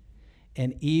drowsy,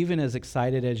 and even as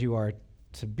excited as you are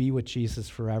to be with Jesus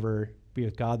forever, be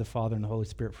with God the Father and the Holy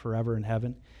Spirit forever in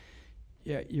heaven,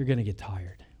 you're going to get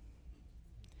tired.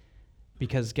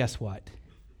 Because guess what?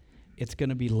 It's going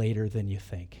to be later than you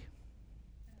think.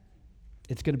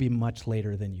 It's going to be much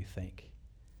later than you think.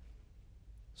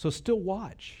 So still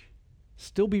watch.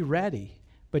 Still be ready.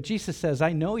 But Jesus says,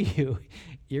 I know you.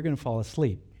 You're going to fall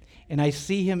asleep. And I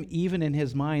see him even in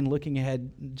his mind looking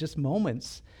ahead just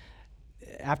moments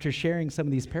after sharing some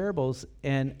of these parables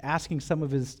and asking some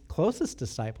of his closest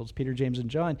disciples, Peter, James, and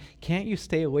John, can't you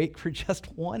stay awake for just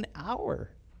 1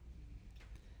 hour?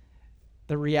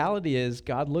 The reality is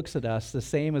God looks at us the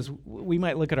same as we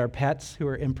might look at our pets who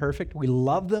are imperfect. We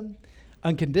love them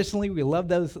unconditionally. We love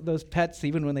those pets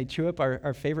even when they chew up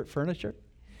our favorite furniture.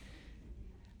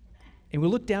 And we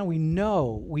look down, we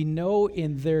know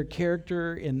in their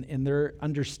character, in their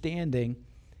understanding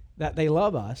that they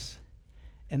love us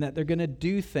and that they're going to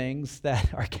do things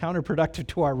that are counterproductive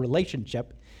to our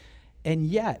relationship. And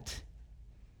yet,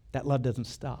 that love doesn't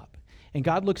stop. And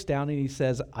God looks down and he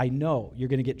says, I know you're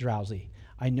going to get drowsy.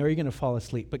 I know you're going to fall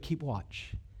asleep, but keep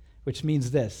watch. Which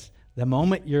means this, the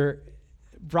moment you're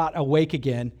brought awake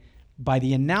again by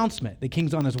the announcement, the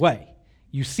king's on his way.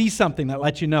 You see something that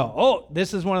lets you know, oh,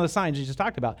 this is one of the signs you just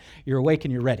talked about. You're awake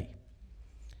and you're ready.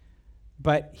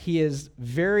 But he is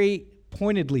very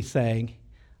pointedly saying,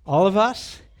 all of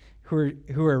us who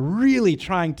are really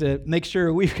trying to make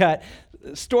sure we've got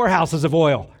storehouses of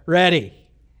oil ready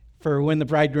for when the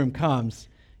bridegroom comes,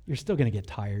 you're still going to get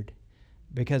tired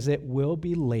because it will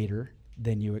be later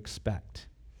than you expect.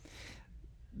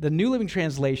 The New Living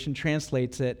Translation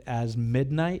translates it as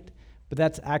midnight, but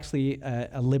that's actually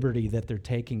a liberty that they're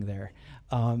taking there.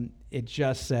 It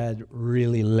just said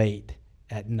really late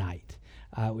at night,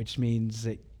 which means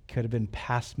it could have been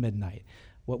past midnight.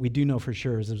 What we do know for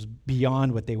sure is it was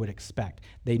beyond what they would expect.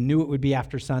 They knew it would be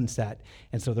after sunset,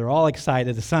 and so they're all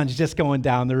excited. The sun's just going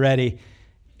down, they're ready,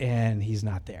 and he's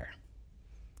not there.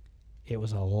 It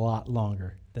was a lot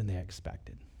longer than they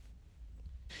expected.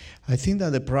 I think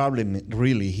that the problem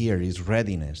really here is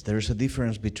readiness. There is a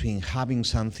difference between having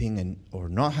something or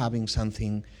not having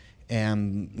something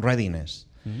and readiness.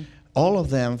 Mm-hmm. All of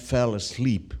them fell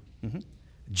asleep. Mm-hmm.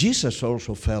 Jesus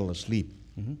also fell asleep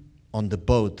on the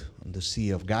boat on the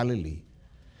Sea of Galilee.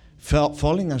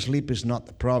 Falling asleep is not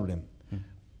the problem. Mm-hmm.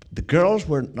 The girls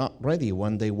were not ready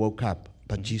when they woke up,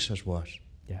 but Jesus was.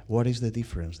 Yeah. What is the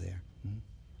difference there?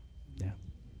 Yeah.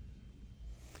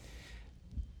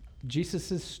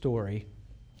 Jesus' story,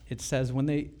 it says when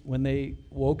they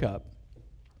woke up,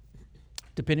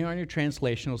 depending on your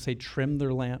translation, it'll say trimmed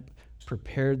their lamp,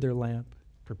 prepared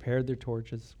their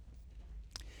torches.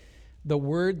 The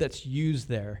word that's used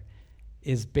there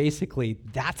is basically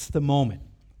that's the moment.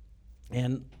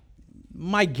 And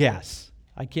my guess,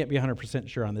 I can't be 100%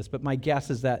 sure on this, but my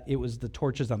guess is that it was the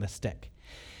torches on the stick.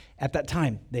 At that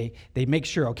time, they make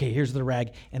sure, okay, here's the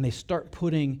rag, and they start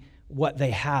putting what they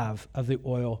have of the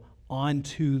oil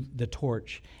onto the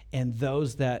torch. And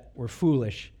those that were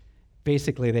foolish,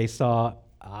 basically they saw,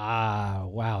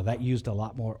 wow, that used a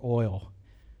lot more oil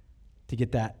to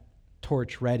get that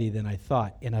torch ready than I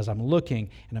thought. And as I'm looking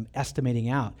and I'm estimating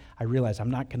out, I realize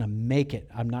I'm not going to make it.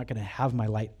 I'm not going to have my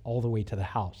light all the way to the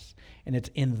house. And it's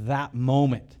in that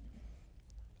moment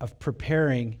of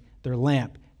preparing their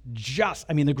lamp,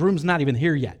 the groom's not even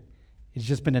here yet. It's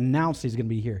just been announced he's going to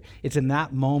be here. It's in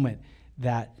that moment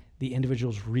that the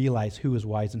individuals realize who is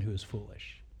wise and who is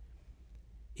foolish.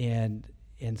 And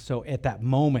so at that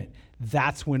moment,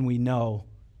 that's when we know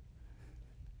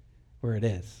where it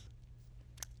is.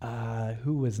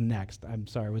 Who was next? I'm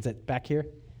sorry, was it back here?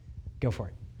 Go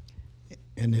for it.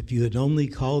 And if you had only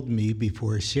called me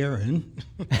before Sharon...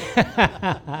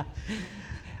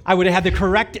 I would have had the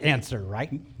correct answer,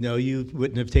 right? No, you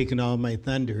wouldn't have taken all my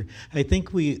thunder. I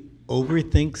think we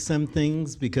overthink some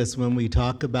things because when we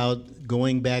talk about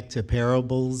going back to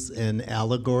parables and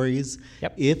allegories,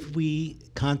 if we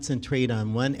concentrate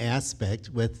on one aspect,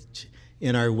 which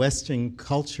in our Western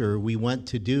culture we want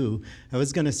to do, I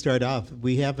was going to start off,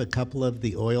 we have a couple of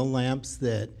the oil lamps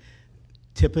that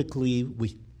typically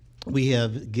we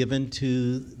have given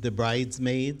to the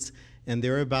bridesmaids, and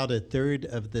they're about a third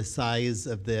of the size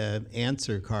of the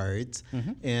answer cards.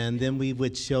 Mm-hmm. And then we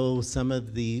would show some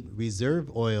of the reserve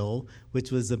oil,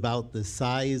 which was about the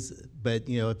size, but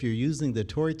if you're using the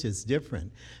torch, it's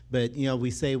different. But we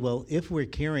say, well, if we're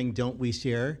caring, don't we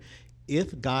share?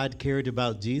 If God cared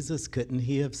about Jesus, couldn't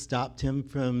he have stopped him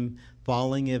from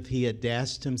falling if he had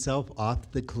dashed himself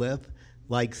off the cliff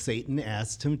like Satan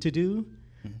asked him to do?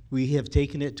 Mm-hmm. We have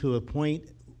taken it to a point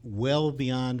well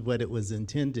beyond what it was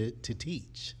intended to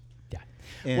teach. Yeah.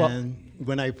 And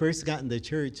when I first got in the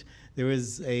church, there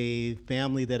was a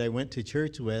family that I went to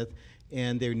church with,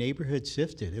 and their neighborhood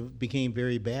shifted. It became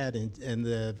very bad, and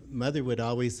the mother would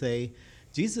always say,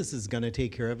 Jesus is going to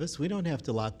take care of us. We don't have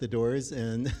to lock the doors.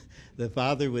 And the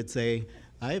father would say,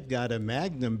 I've got a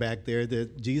Magnum back there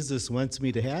that Jesus wants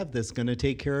me to have that's going to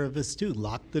take care of us too.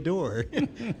 Lock the door.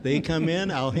 They come in,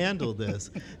 I'll handle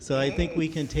this. So I think we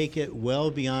can take it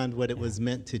well beyond what it was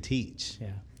meant to teach.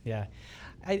 Yeah.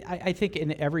 I think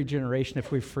in every generation,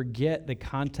 if we forget the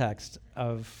context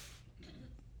of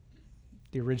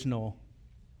the original,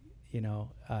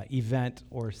 event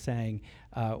or saying,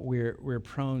 we're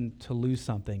prone to lose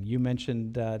something. You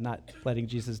mentioned not letting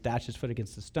Jesus dash his foot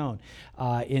against the stone.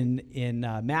 In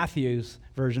Matthew's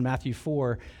version, Matthew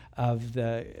 4, of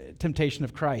the temptation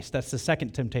of Christ, that's the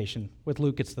second temptation. With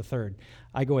Luke, it's the third.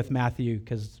 I go with Matthew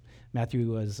because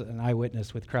Matthew was an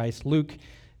eyewitness with Christ. Luke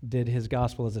did his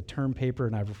gospel as a term paper,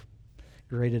 and I've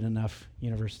graded enough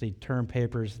university term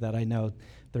papers that I know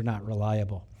they're not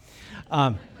reliable.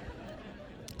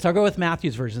 So I'll go with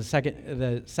Matthew's version,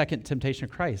 the second temptation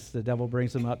of Christ. The devil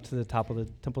brings him up to the top of the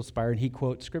temple spire, and he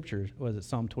quotes scripture. Was it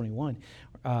Psalm 21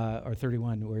 or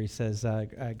 31, where he says,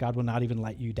 God will not even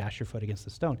let you dash your foot against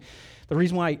the stone. The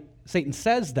reason why Satan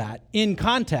says that in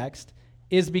context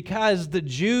is because the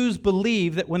Jews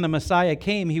believed that when the Messiah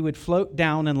came, he would float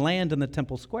down and land in the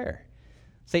temple square.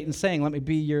 Satan's saying, let me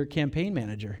be your campaign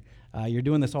manager. You're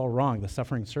doing this all wrong. The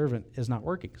suffering servant is not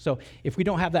working. So if we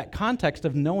don't have that context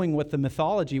of knowing what the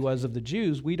mythology was of the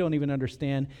Jews, we don't even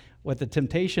understand what the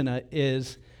temptation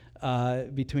is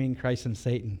between Christ and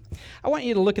Satan. I want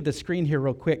you to look at the screen here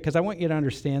real quick because I want you to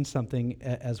understand something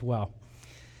as well.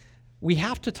 We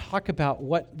have to talk about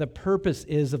what the purpose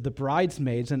is of the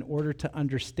bridesmaids in order to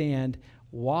understand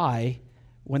why,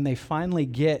 when they finally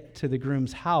get to the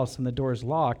groom's house and the door is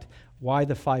locked, why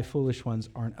the 5 foolish ones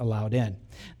aren't allowed in.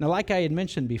 Now, like I had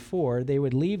mentioned before, they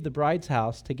would leave the bride's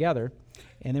house together,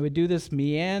 and they would do this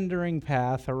meandering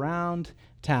path around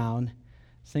town,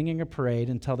 singing a parade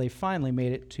until they finally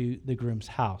made it to the groom's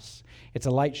house. It's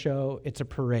a light show. It's a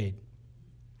parade.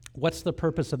 What's the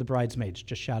purpose of the bridesmaids?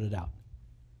 Just shout it out.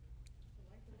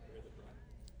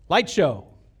 Light show.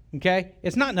 Okay?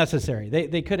 It's not necessary.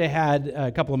 They could have had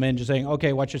a couple of men just saying,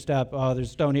 okay, watch your step. Oh, there's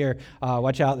a stone here.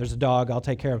 Watch out. There's a dog. I'll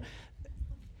take care of it.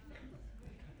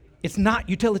 It's not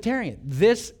utilitarian.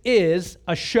 This is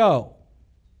a show.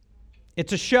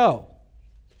 It's a show.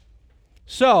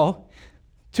 So,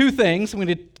 2 things. I'm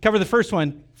going to cover the first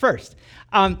one first.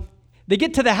 They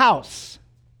get to the house.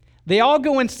 They all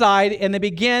go inside and they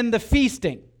begin the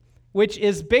feasting, which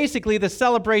is basically the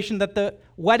celebration that the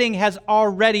wedding has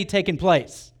already taken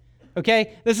place.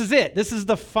 Okay, this is it. This is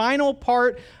the final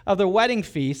part of the wedding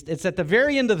feast. It's at the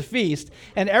very end of the feast,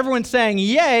 and everyone's saying,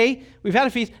 yay, we've had a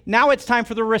feast. Now it's time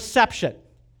for the reception.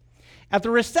 At the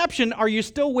reception, are you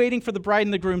still waiting for the bride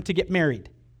and the groom to get married?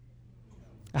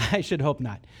 I should hope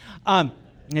not.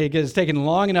 Because it's taken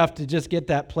long enough to just get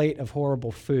that plate of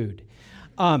horrible food.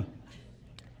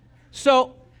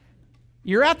 So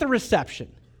you're at the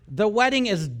reception. The wedding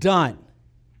is done.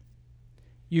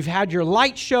 You've had your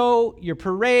light show, your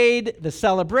parade, the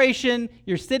celebration.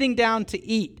 You're sitting down to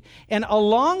eat. And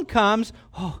along comes,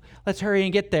 let's hurry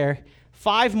and get there,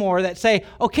 5 more that say,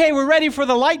 okay, we're ready for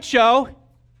the light show.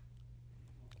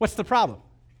 What's the problem?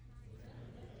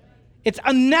 It's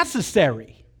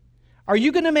unnecessary. Are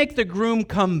you going to make the groom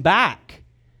come back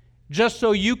just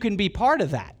so you can be part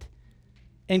of that?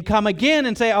 And come again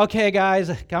and say, okay, guys,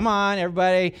 come on,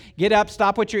 everybody, get up,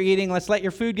 stop what you're eating, let's let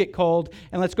your food get cold,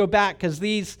 and let's go back, because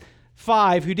these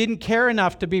 5 who didn't care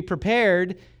enough to be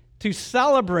prepared to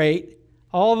celebrate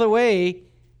all the way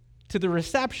to the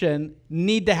reception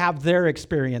need to have their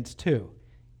experience too.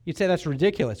 You'd say that's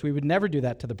ridiculous. We would never do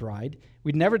that to the bride.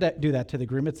 We'd never do that to the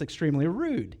groom. It's extremely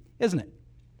rude, isn't it?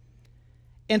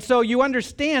 And so you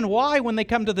understand why when they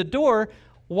come to the door,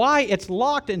 why it's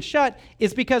locked and shut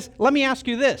is because, let me ask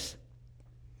you this.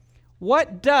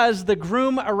 What does the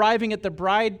groom arriving at the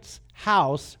bride's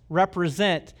house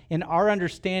represent in our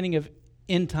understanding of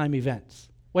end-time events?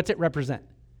 What's it represent?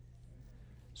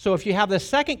 So if you have the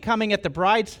second coming at the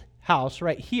bride's house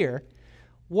right here,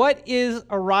 what is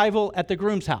arrival at the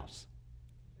groom's house?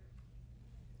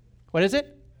 What is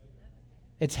it?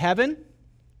 It's heaven,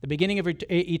 the beginning of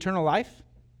eternal life.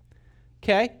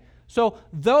 Okay? So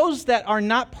those that are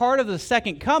not part of the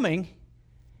second coming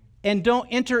and don't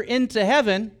enter into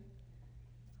heaven,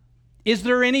 is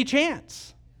there any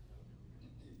chance?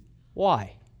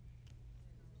 Why?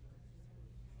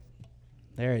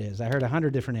 There it is. I heard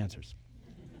 100 different answers.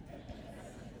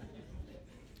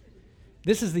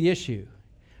 This is the issue.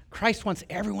 Christ wants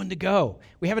everyone to go.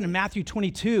 We have it in Matthew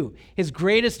 22. His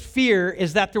greatest fear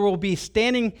is that there will be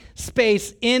standing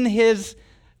space in his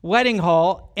wedding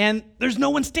hall, and there's no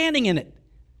one standing in it.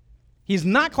 He's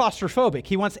not claustrophobic.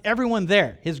 He wants everyone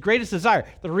there. His greatest desire.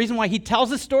 The reason why he tells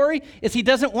this story is he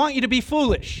doesn't want you to be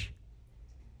foolish.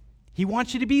 He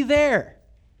wants you to be there.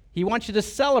 He wants you to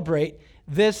celebrate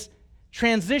this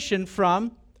transition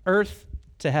from earth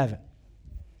to heaven.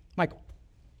 Michael.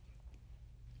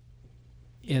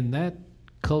 In that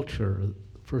culture,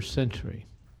 first century,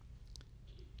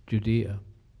 Judea,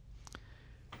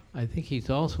 I think he's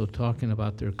also talking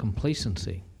about their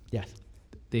complacency. Yes.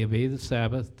 They obey the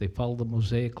Sabbath, they follow the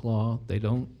Mosaic law, they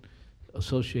don't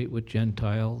associate with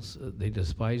Gentiles, they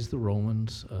despise the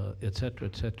Romans, et cetera,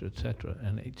 et cetera, et cetera.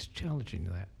 And it's challenging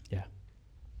that. Yeah.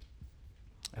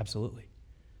 Absolutely.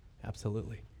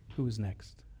 Absolutely. Who is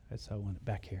next? I saw one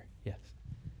back here. Yes.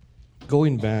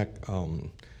 Going back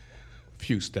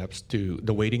few steps to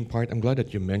the waiting part, I'm glad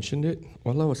that you mentioned it.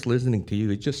 While I was listening to you,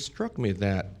 it just struck me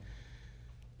that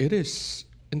it is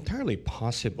entirely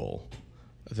possible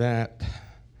that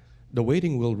the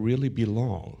waiting will really be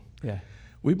long. Yeah.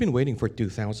 We've been waiting for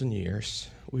 2,000 years.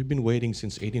 We've been waiting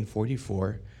since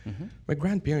 1844. Mm-hmm. My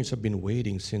grandparents have been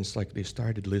waiting since like they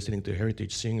started listening to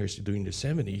heritage singers during the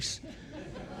 70s.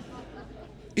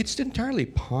 It's entirely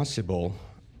possible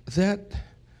that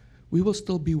we will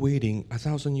still be waiting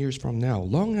 1,000 years from now,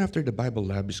 long after the Bible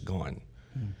Lab is gone.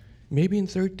 Maybe in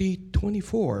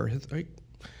 3024. Right?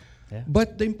 Yeah.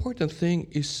 But the important thing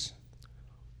is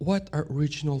what our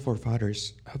original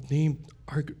forefathers have named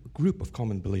our group of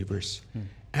common believers,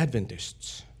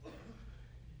 Adventists.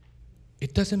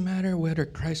 It doesn't matter whether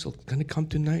Christ is going to come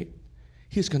tonight.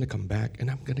 He's going to come back,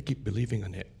 and I'm going to keep believing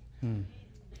on it.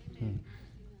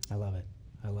 I love it.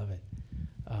 I love it.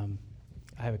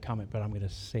 I have a comment, but I'm going to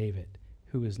save it.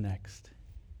 Who is next?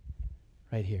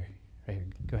 Right here. Right here.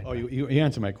 Go ahead. Oh, you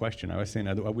answered my question. I was saying,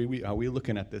 are we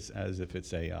looking at this as if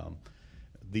it's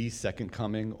the second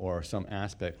coming or some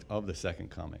aspect of the second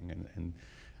coming? And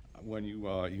when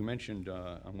you mentioned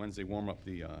on Wednesday warm-up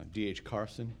the D.H.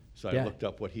 Carson, so I looked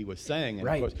up what he was saying, and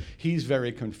of course he's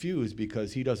very confused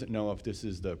because he doesn't know if this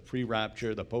is the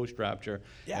pre-rapture, the post-rapture,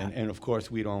 and of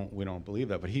course we don't believe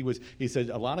that. But he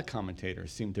said a lot of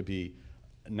commentators seem to be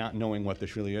not knowing what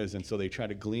this really is, and so they try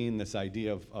to glean this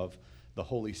idea of the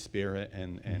Holy Spirit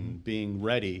and being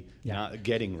ready, not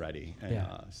getting ready, and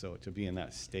so to be in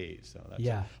that state. So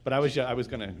that's But I was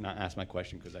going to not ask my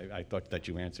question because I thought that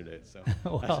you answered it. So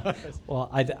well,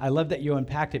 I love that you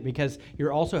unpacked it because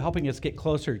you're also helping us get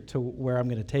closer to where I'm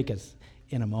going to take us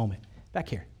in a moment. Back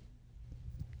here.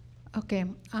 Okay,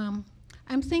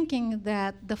 I'm thinking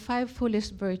that the 5 foolish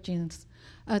virgins,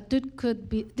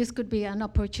 this could be an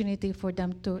opportunity for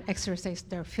them to exercise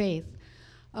their faith.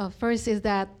 First is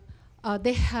that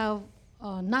they have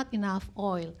not enough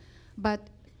oil, but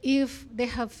if they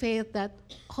have faith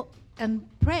and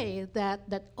pray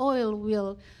that oil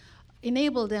will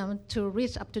enable them to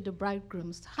reach up to the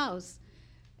bridegroom's house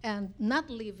and not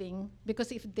leaving,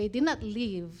 because if they did not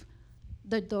leave,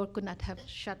 the door could not have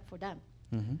shut for them.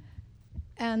 Mm-hmm.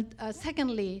 And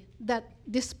secondly, that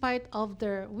despite of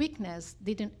their weakness,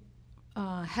 they didn't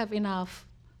have enough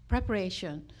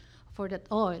preparation for that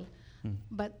oil.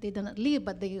 But they did not leave,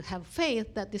 but they have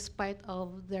faith that despite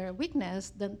of their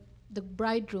weakness, then the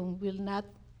bridegroom will not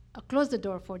close the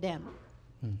door for them.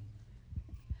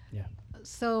 Yeah.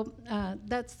 So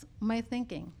that's my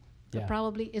thinking. Yeah.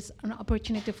 Probably it's an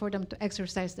opportunity for them to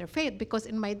exercise their faith, because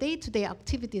in my day-to-day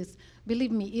activities,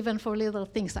 believe me, even for little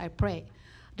things, I pray.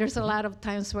 There's a lot of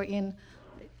times wherein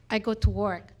I go to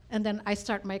work, and then I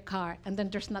start my car, and then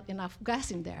there's not enough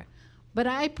gas in there. But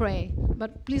I pray,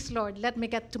 but please, Lord, let me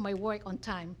get to my work on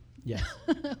time. Yes.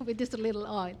 With this little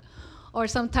oil. Or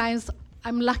sometimes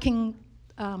I'm running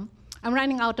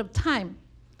out of time.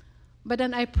 But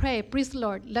then I pray, please,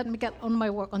 Lord, let me get on my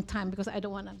work on time because I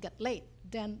don't want to get late.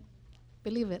 Then,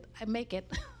 believe it, I make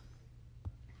it.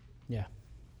 Yeah.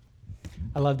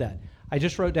 I love that. I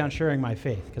just wrote down sharing my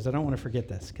faith because I don't want to forget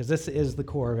this, because this is the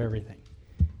core of everything.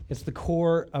 It's the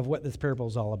core of what this parable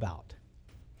is all about.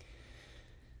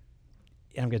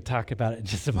 I'm going to talk about it in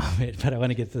just a moment, but I want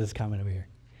to get to this comment over here.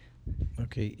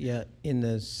 Okay, yeah. In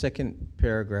the second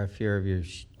paragraph here of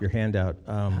your handout,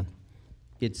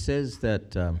 it says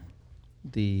that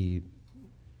the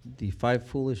 5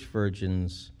 foolish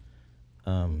virgins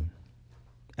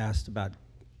asked about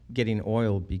getting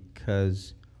oil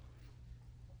because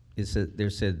they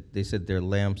said their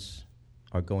lamps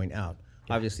are going out.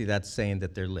 Yeah. Obviously, that's saying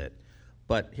that they're lit.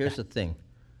 But here's the thing.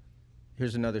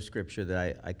 Here's another scripture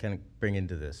that I kind of bring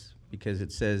into this, because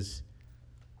it says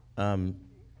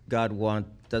God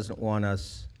doesn't want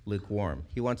us lukewarm.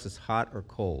 He wants us hot or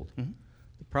cold. Mm-hmm.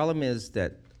 The problem is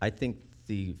that I think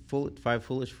the 5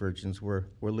 foolish virgins were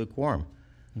lukewarm.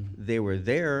 Mm-hmm. They were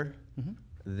there. Mm-hmm.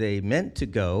 They meant to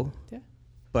go,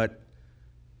 but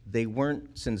they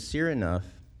weren't sincere enough,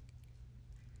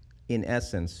 in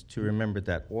essence, to remember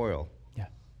that oil. Yeah.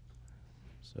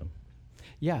 So.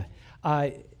 Yeah.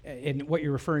 And what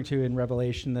you're referring to in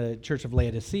Revelation, the church of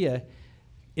Laodicea,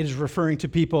 is referring to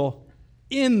people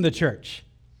in the church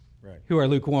who are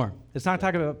lukewarm. It's not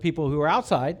talking about people who are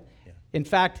outside In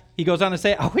fact, he goes on to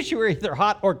say, I wish you were either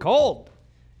hot or cold.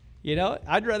 You know,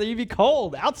 I'd rather you be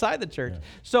cold outside the church. Yeah.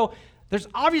 So there's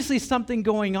obviously something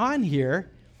going on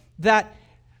here that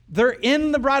they're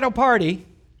in the bridal party,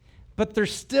 but they're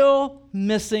still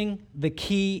missing the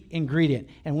key ingredient.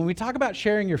 And when we talk about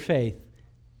sharing your faith,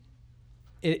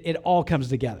 it all comes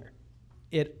together.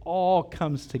 It all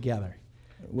comes together.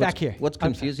 Back here. What's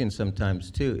confusing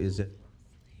sometimes, too, is that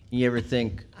you ever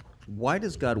think, why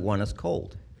does God want us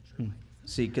cold?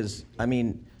 See, because, I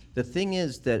mean, the thing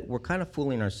is that we're kind of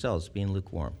fooling ourselves being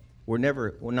lukewarm. We're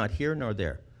not here nor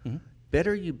there. Mm-hmm.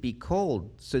 Better you be cold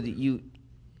so that you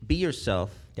be yourself.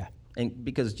 Yeah. And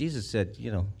because Jesus said,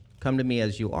 you know, come to me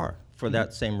as you are for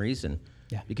that same reason.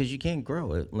 Yeah. Because you can't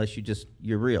grow it unless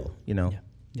you're real, you know.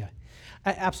 Yeah.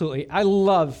 Absolutely. I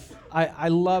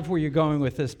love where you're going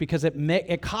with this because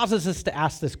it causes us to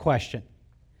ask this question.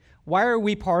 Why are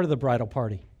we part of the bridal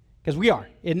party? Because we are.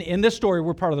 In this story,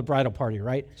 we're part of the bridal party,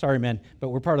 right? Sorry, men, but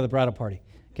we're part of the bridal party.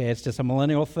 Okay, it's just a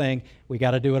millennial thing. We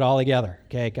got to do it all together.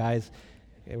 Okay, guys?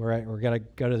 We're going to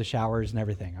go to the showers and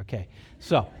everything. Okay,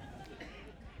 so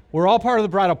we're all part of the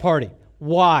bridal party.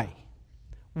 Why?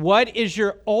 What is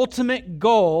your ultimate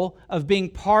goal of being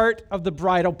part of the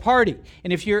bridal party?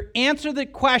 And if you answer the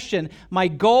question, my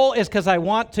goal is because I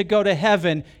want to go to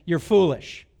heaven, you're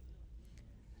foolish.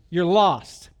 You're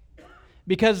lost.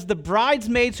 Because the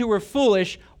bridesmaids who were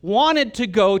foolish wanted to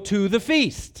go to the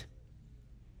feast.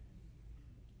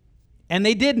 And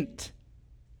they didn't.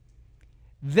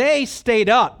 They stayed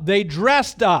up. They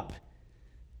dressed up.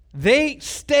 They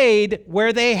stayed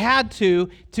where they had to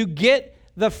get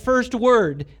the first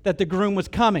word that the groom was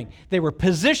coming. They were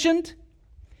positioned.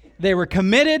 They were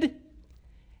committed.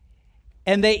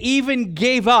 And they even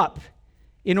gave up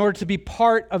in order to be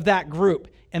part of that group.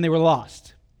 And they were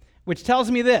lost. Which tells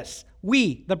me this.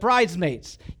 We, the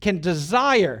bridesmaids, can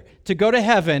desire to go to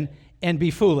heaven and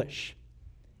be foolish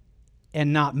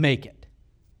and not make it.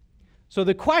 So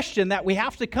the question that we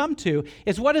have to come to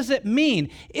is, what does it mean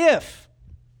if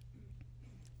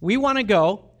we want to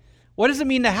go? What does it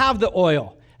mean to have the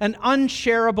oil, an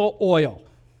unshareable oil?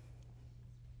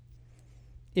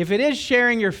 If it is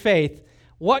sharing your faith,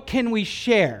 what can we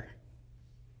share?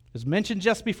 As mentioned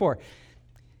just before,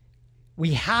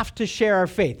 we have to share our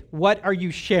faith. What are you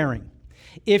sharing?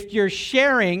 If you're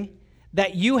sharing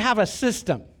that you have a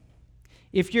system,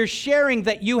 if you're sharing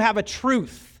that you have a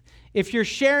truth, if you're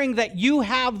sharing that you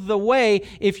have the way,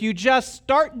 if you just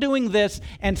start doing this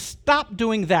and stop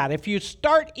doing that, if you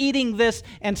start eating this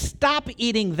and stop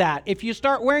eating that, if you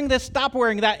start wearing this, stop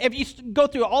wearing that, if you go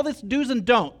through all this do's and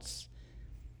don'ts,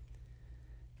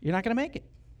 you're not going to make it.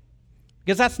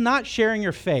 Because that's not sharing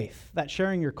your faith, that's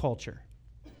sharing your culture.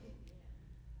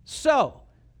 So,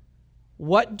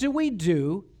 what do we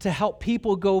do to help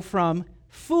people go from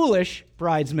foolish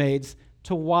bridesmaids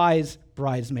to wise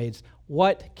bridesmaids?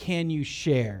 What can you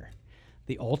share?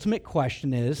 The ultimate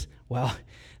question is, well,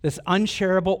 this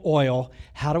unshareable oil,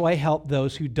 how do I help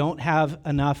those who don't have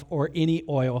enough or any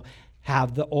oil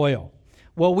have the oil?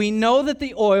 Well, we know that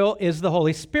the oil is the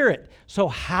Holy Spirit. So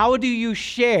how do you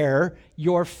share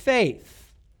your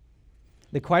faith?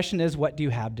 The question is, what do you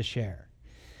have to share?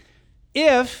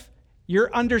 If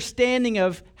your understanding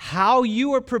of how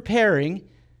you are preparing,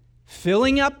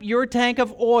 filling up your tank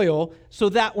of oil so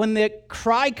that when the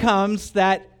cry comes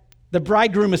that the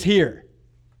bridegroom is here,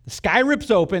 the sky rips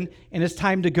open and it's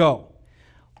time to go.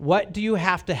 What do you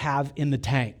have to have in the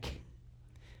tank?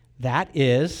 That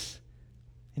is,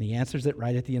 and he answers it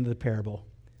right at the end of the parable,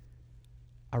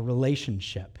 a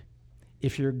relationship.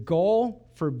 If your goal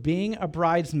for being a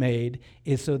bridesmaid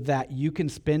is so that you can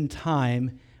spend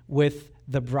time with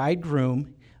the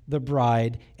bridegroom, the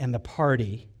bride, and the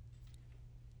party,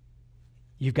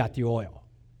 you've got the oil.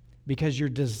 Because your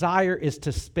desire is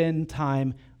to spend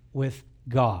time with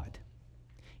God.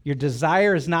 Your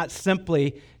desire is not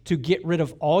simply to get rid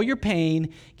of all your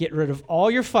pain, get rid of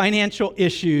all your financial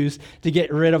issues, to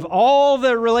get rid of all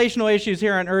the relational issues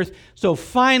here on earth, so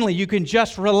finally you can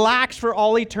just relax for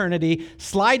all eternity,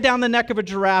 slide down the neck of a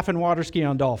giraffe and water ski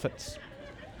on dolphins.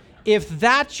 If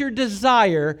that's your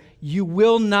desire, you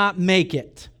will not make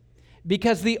it.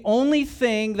 Because the only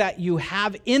thing that you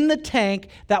have in the tank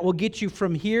that will get you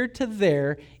from here to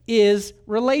there is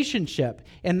relationship.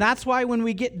 And that's why when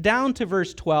we get down to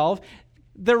verse 12,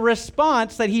 the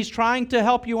response that he's trying to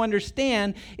help you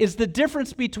understand is the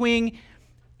difference between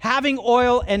having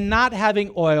oil and not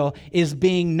having oil is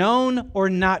being known or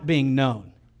not being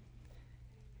known.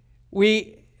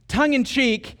 We,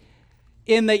 tongue-in-cheek,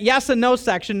 in the yes and no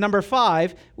section, number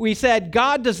 5, we said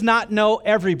God does not know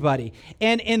everybody.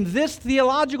 And in this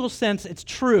theological sense, it's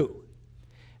true.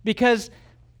 Because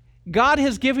God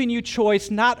has given you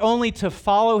choice not only to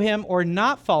follow him or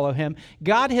not follow him.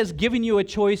 God has given you a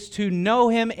choice to know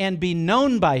him and be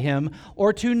known by him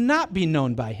or to not be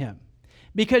known by him.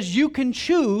 Because you can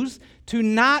choose to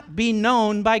not be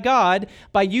known by God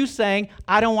by you saying,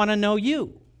 I don't want to know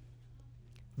you.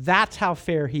 That's how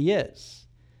fair he is.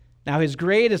 Now, his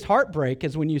greatest heartbreak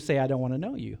is when you say, I don't want to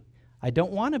know you. I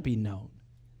don't want to be known.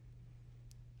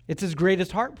 It's his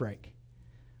greatest heartbreak.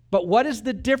 But what is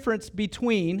the difference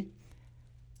between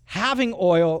having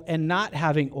oil and not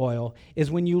having oil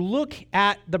is when you look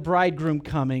at the bridegroom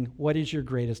coming, what is your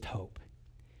greatest hope?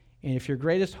 And if your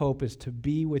greatest hope is to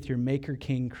be with your Maker,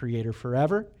 King, Creator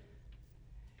forever,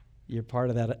 you're part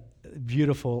of that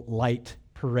beautiful light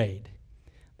parade.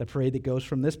 The parade that goes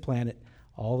from this planet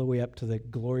all the way up to the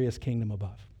glorious kingdom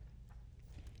above.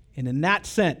 And in that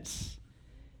sense,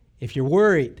 if you're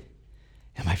worried,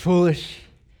 am I foolish?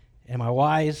 Am I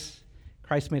wise?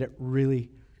 Christ made it really,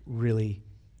 really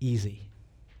easy.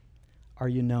 Are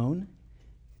you known?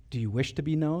 Do you wish to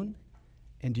be known?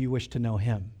 And do you wish to know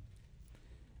him?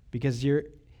 Because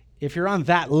if you're on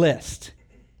that list,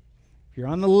 if you're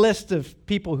on the list of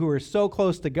people who are so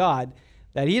close to God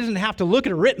that he doesn't have to look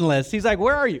at a written list, he's like,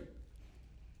 where are you?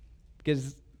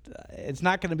 Because it's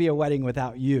not going to be a wedding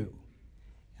without you.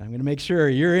 And I'm going to make sure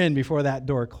you're in before that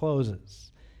door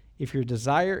closes. If your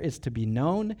desire is to be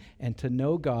known and to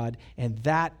know God, and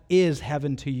that is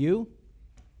heaven to you,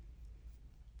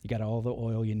 you got all the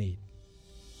oil you need.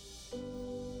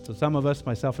 So some of us,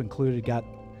 myself included, we got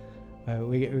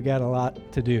a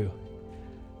lot to do.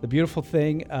 The beautiful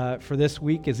thing for this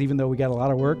week is even though we got a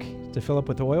lot of work to fill up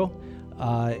with oil,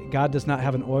 God does not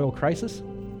have an oil crisis.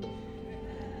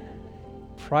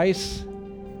 Price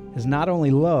is not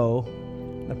only low,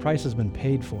 the price has been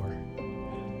paid for.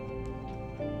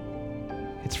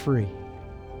 It's free.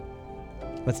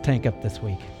 Let's tank up this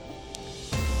week.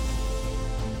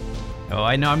 Oh,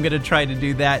 I know I'm going to try to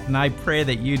do that, and I pray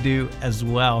that you do as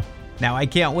well. Now, I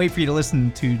can't wait for you to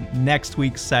listen to next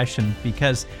week's session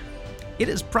because it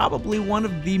is probably one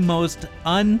of the most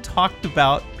untalked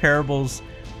about parables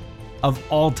of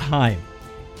all time.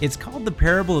 It's called the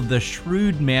parable of the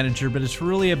shrewd manager, but it's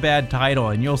really a bad title,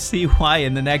 and you'll see why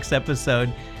in the next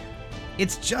episode.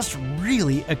 It's just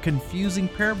really a confusing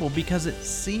parable because it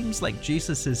seems like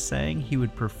Jesus is saying he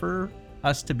would prefer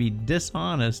us to be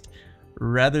dishonest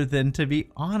rather than to be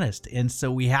honest. And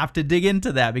so we have to dig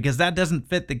into that because that doesn't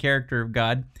fit the character of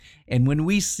God. And when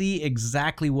we see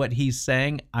exactly what he's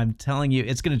saying, I'm telling you,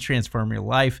 it's going to transform your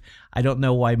life. I don't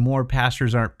know why more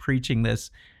pastors aren't preaching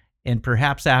this. And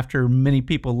perhaps after many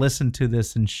people listen to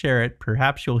this and share it,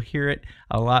 perhaps you'll hear it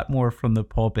a lot more from the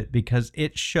pulpit because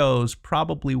it shows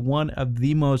probably one of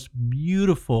the most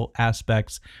beautiful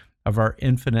aspects of our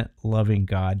infinite loving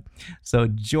God. So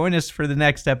join us for the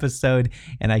next episode,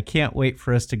 and I can't wait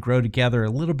for us to grow together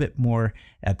a little bit more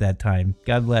at that time.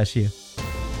 God bless you.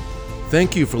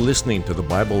 Thank you for listening to the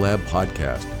Bible Lab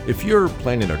podcast. If you're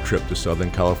planning a trip to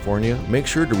Southern California, make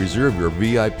sure to reserve your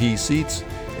VIP seats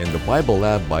in the Bible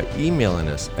Lab by emailing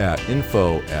us at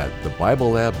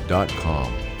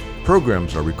info@thebiblelab.com.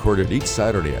 Programs are recorded each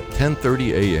Saturday at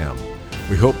 10:30 a.m.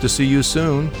 We hope to see you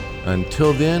soon.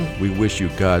 Until then, we wish you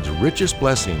God's richest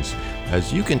blessings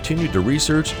as you continue to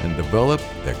research and develop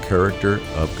the character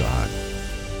of God.